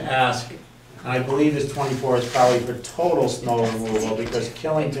like to ask, and I believe this 24 is probably for total snow removal, because the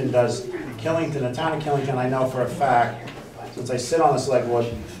town of Killington, I know for a fact, since I sit on the select board,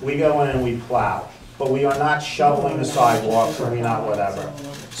 we go in and we plow. But we are not shoveling the sidewalks, or we're not whatever.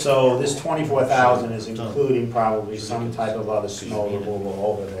 So this 24,000 is including probably some type of other snow removal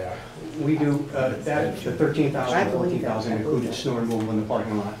over there. We do, the 13,000, 14,000 included snow removal in the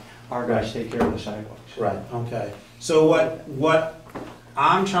parking lot. Our guys take care of the sidewalks. Right, okay. So what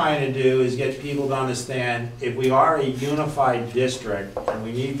I'm trying to do is get people to understand, if we are a unified district and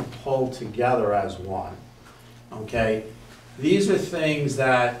we need to pull together as one, okay? These are things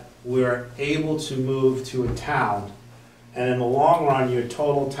that we're able to move to a town, and in the long run, your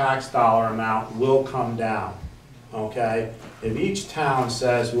total tax dollar amount will come down, okay? If each town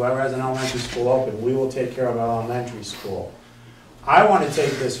says, whoever has an elementary school open, we will take care of our elementary school. I want to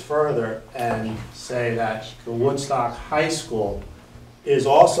take this further and say that the Woodstock High School is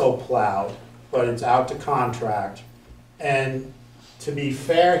also plowed, but it's out to contract. And to be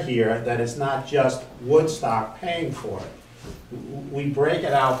fair here, that it's not just Woodstock paying for it. We break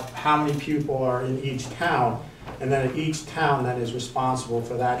it out how many people are in each town, and then each town then is responsible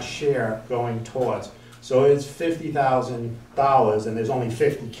for that share going towards. So it's $50,000, and there's only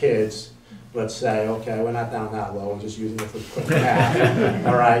 50 kids, let's say, okay, we're not down that low, we're just using it for quick math,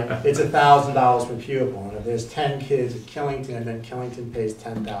 all right? It's $1,000 per pupil, and if there's 10 kids at Killington, then Killington pays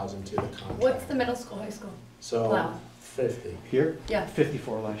 $10,000 to the contract. What's the middle school, high school? So, Wow. 50. Here? Yeah.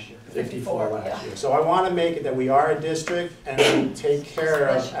 54 last year. 54 last year. So I want to make it that we are a district and we take care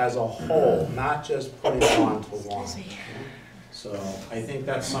of as a whole, not just putting it on to one. So I think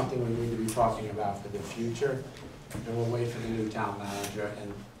that's something we need to be talking about for the future. And we'll wait for the new town manager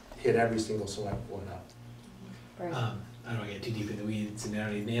and hit every single select board up. I don't want to get too deep in the weeds and I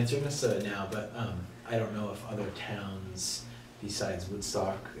don't need an answer now, but I don't know if other towns besides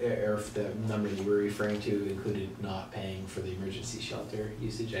Woodstock, or if the number you were referring to included not paying for the emergency shelter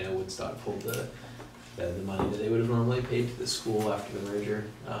usage. I know Woodstock pulled the money that they would have normally paid to the school after the merger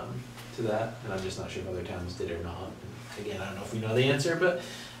to that, and I'm just not sure if other towns did or not. And again, I don't know if we know the answer, but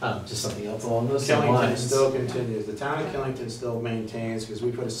just something else along those same Killington lines. still continues. The town of Killington still maintains, because we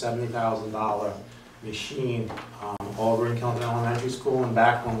put a $70,000 machine over in Killington Elementary School, and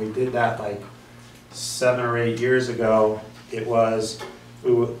back when we did that like 7 or 8 years ago, it was,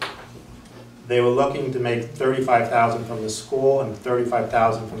 they were looking to make $35,000 from the school and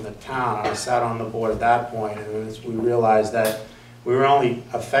 $35,000 from the town. I sat on the board at that point, and we realized that we were only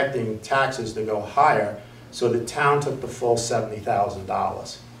affecting taxes to go higher, so the town took the full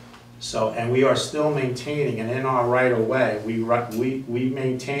 $70,000. So, and we are still maintaining, and in our right-of-way, we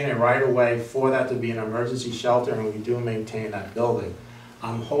maintain a right-of-way for that to be an emergency shelter, and we do maintain that building.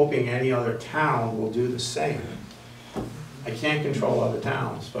 I'm hoping any other town will do the same. I can't control other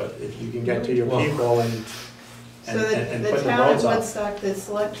towns, but if you can get to your people and So and the put the town of roads up. Woodstock, the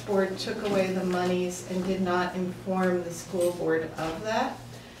select board took away the monies and did not inform the school board of that.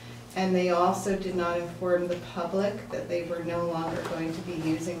 And they also did not inform the public that they were no longer going to be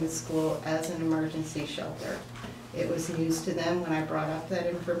using the school as an emergency shelter. It was news to them when I brought up that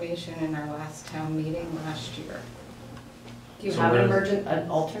information in our last town meeting last year. Do you have an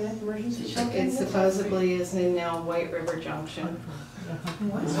alternate emergency shelter? It supposedly is in now White River Junction.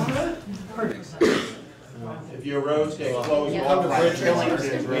 If your roads get closed Yeah. off, like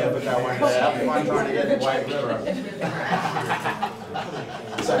Killington's Road, but that one, I'm trying to get to White River.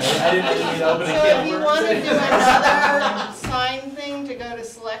 Sorry, I didn't mean to open a So can if you of want to worms. do another sign thing to go to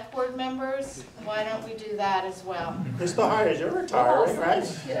select board members, why don't we do that as well? Mr. Hires, you're retiring, right?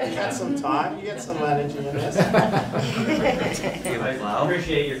 You got some time, you get some energy in this. I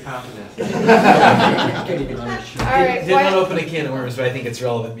appreciate your confidence. All right, Didn't want to open a can of worms, but I think it's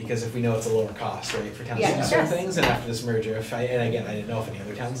relevant because if we know it's a lower cost, right, for towns to do certain things, and after this merger, and again, I didn't know if any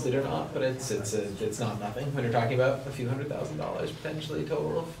other towns did or not, but it's not nothing when you're talking about a few $100,000 potentially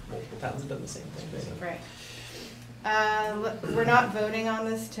total of multiple towns have done the same thing. Right. We're not voting on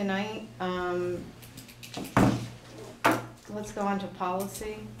this tonight. Let's go on to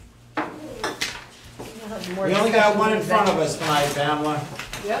policy. We only got one in front of us tonight, Pamela.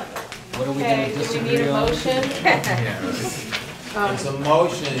 Yep. What are we Okay, gonna do we need disagree a on? motion? It's a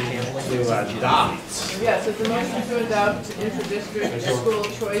motion to adopt. Yes, it's a motion to adopt inter-district school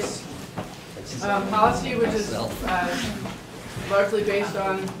choice policy, which is largely based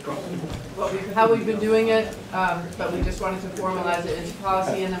on how we've been doing it, but we just wanted to formalize it into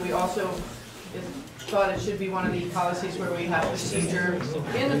policy, and then we also thought it should be one of the policies where we have procedure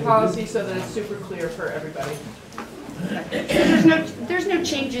in the policy so that it's super clear for everybody. There's no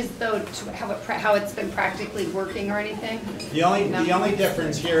changes though to how it's been practically working or anything? The only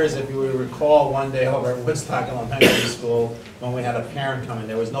difference here is if you recall one day over at Woodstock Elementary School, when we had a parent come in,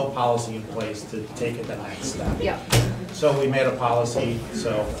 there was no policy in place to take it the next step. Yeah. So we made a policy,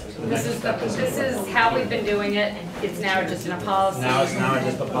 so the next step is. This is how we've been doing it. It's now just in a policy. Now it's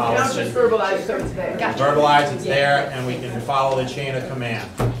just a Now it's policy. just verbalized, so it's there. Gotcha. Verbalize, it's there, and we can follow the chain of command.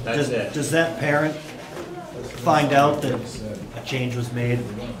 That's it. Does that parent find out that a change was made?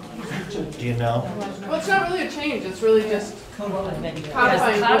 Do you know? Well, it's not really a change, it's really just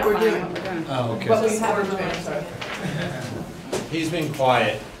codifying what we're doing. Oh, okay. What we have been doing, sorry. He's been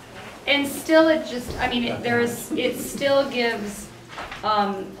quiet. And still, it just, I mean, it still gives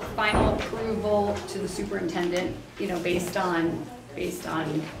final approval to the superintendent, you know, based on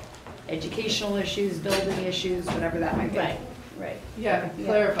educational issues, building issues, whatever that might be. Right. Yeah,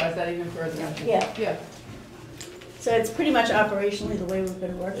 clarifies that even further. Yeah. So it's pretty much operationally the way we've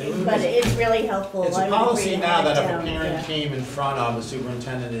been working, but it's really helpful. It's I a would policy agree now to that if have a it down, parent came in front of the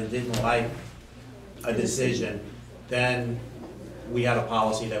superintendent and didn't like a decision, then we had a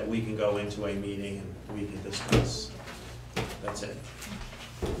policy that we can go into a meeting and we can discuss. That's it.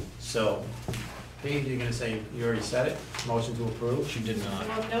 So, Paige, you're gonna say, you already said it? Motion to approve? She did not.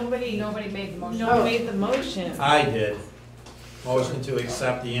 Well, nobody made the motion. Oh. No one made the motion. I did. Motion to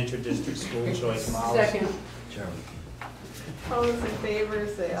accept the inter-district school choice policy. Second. All those in favor,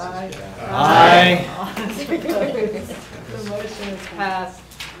 say aye. Aye. All those opposed. The motion is passed.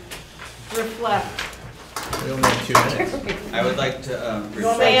 Reflect. We only have 2 minutes. I would like to You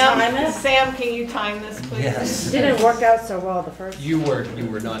want me to time it? Sam, can you time this, please? Yes. Didn't work out so well the first. You were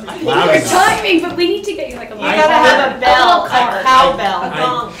not You're timing, but we need to get you like a You gotta have a bell, a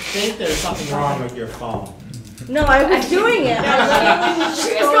cowbell. I think there's something wrong with your phone. No, I was doing it.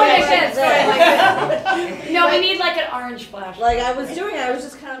 She was going like this, going like this. No, we need like an orange flash. Like I was doing it, I was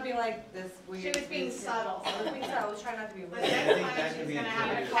just kind of being like this weird. She was being subtle. I was being subtle. I was trying not to be rude. I think that could be a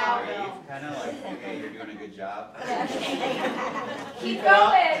cowbell. Kind of like, okay, you're doing a good job. Keep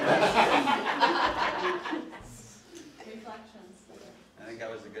going. Reflections. I think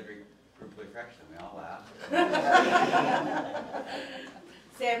that was a good group reflection. We all laughed.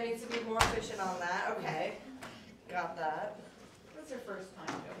 Sam needs to be more efficient on that. Okay. Got that. That's her first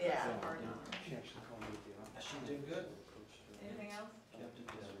time. Yeah. She did good. Anything else?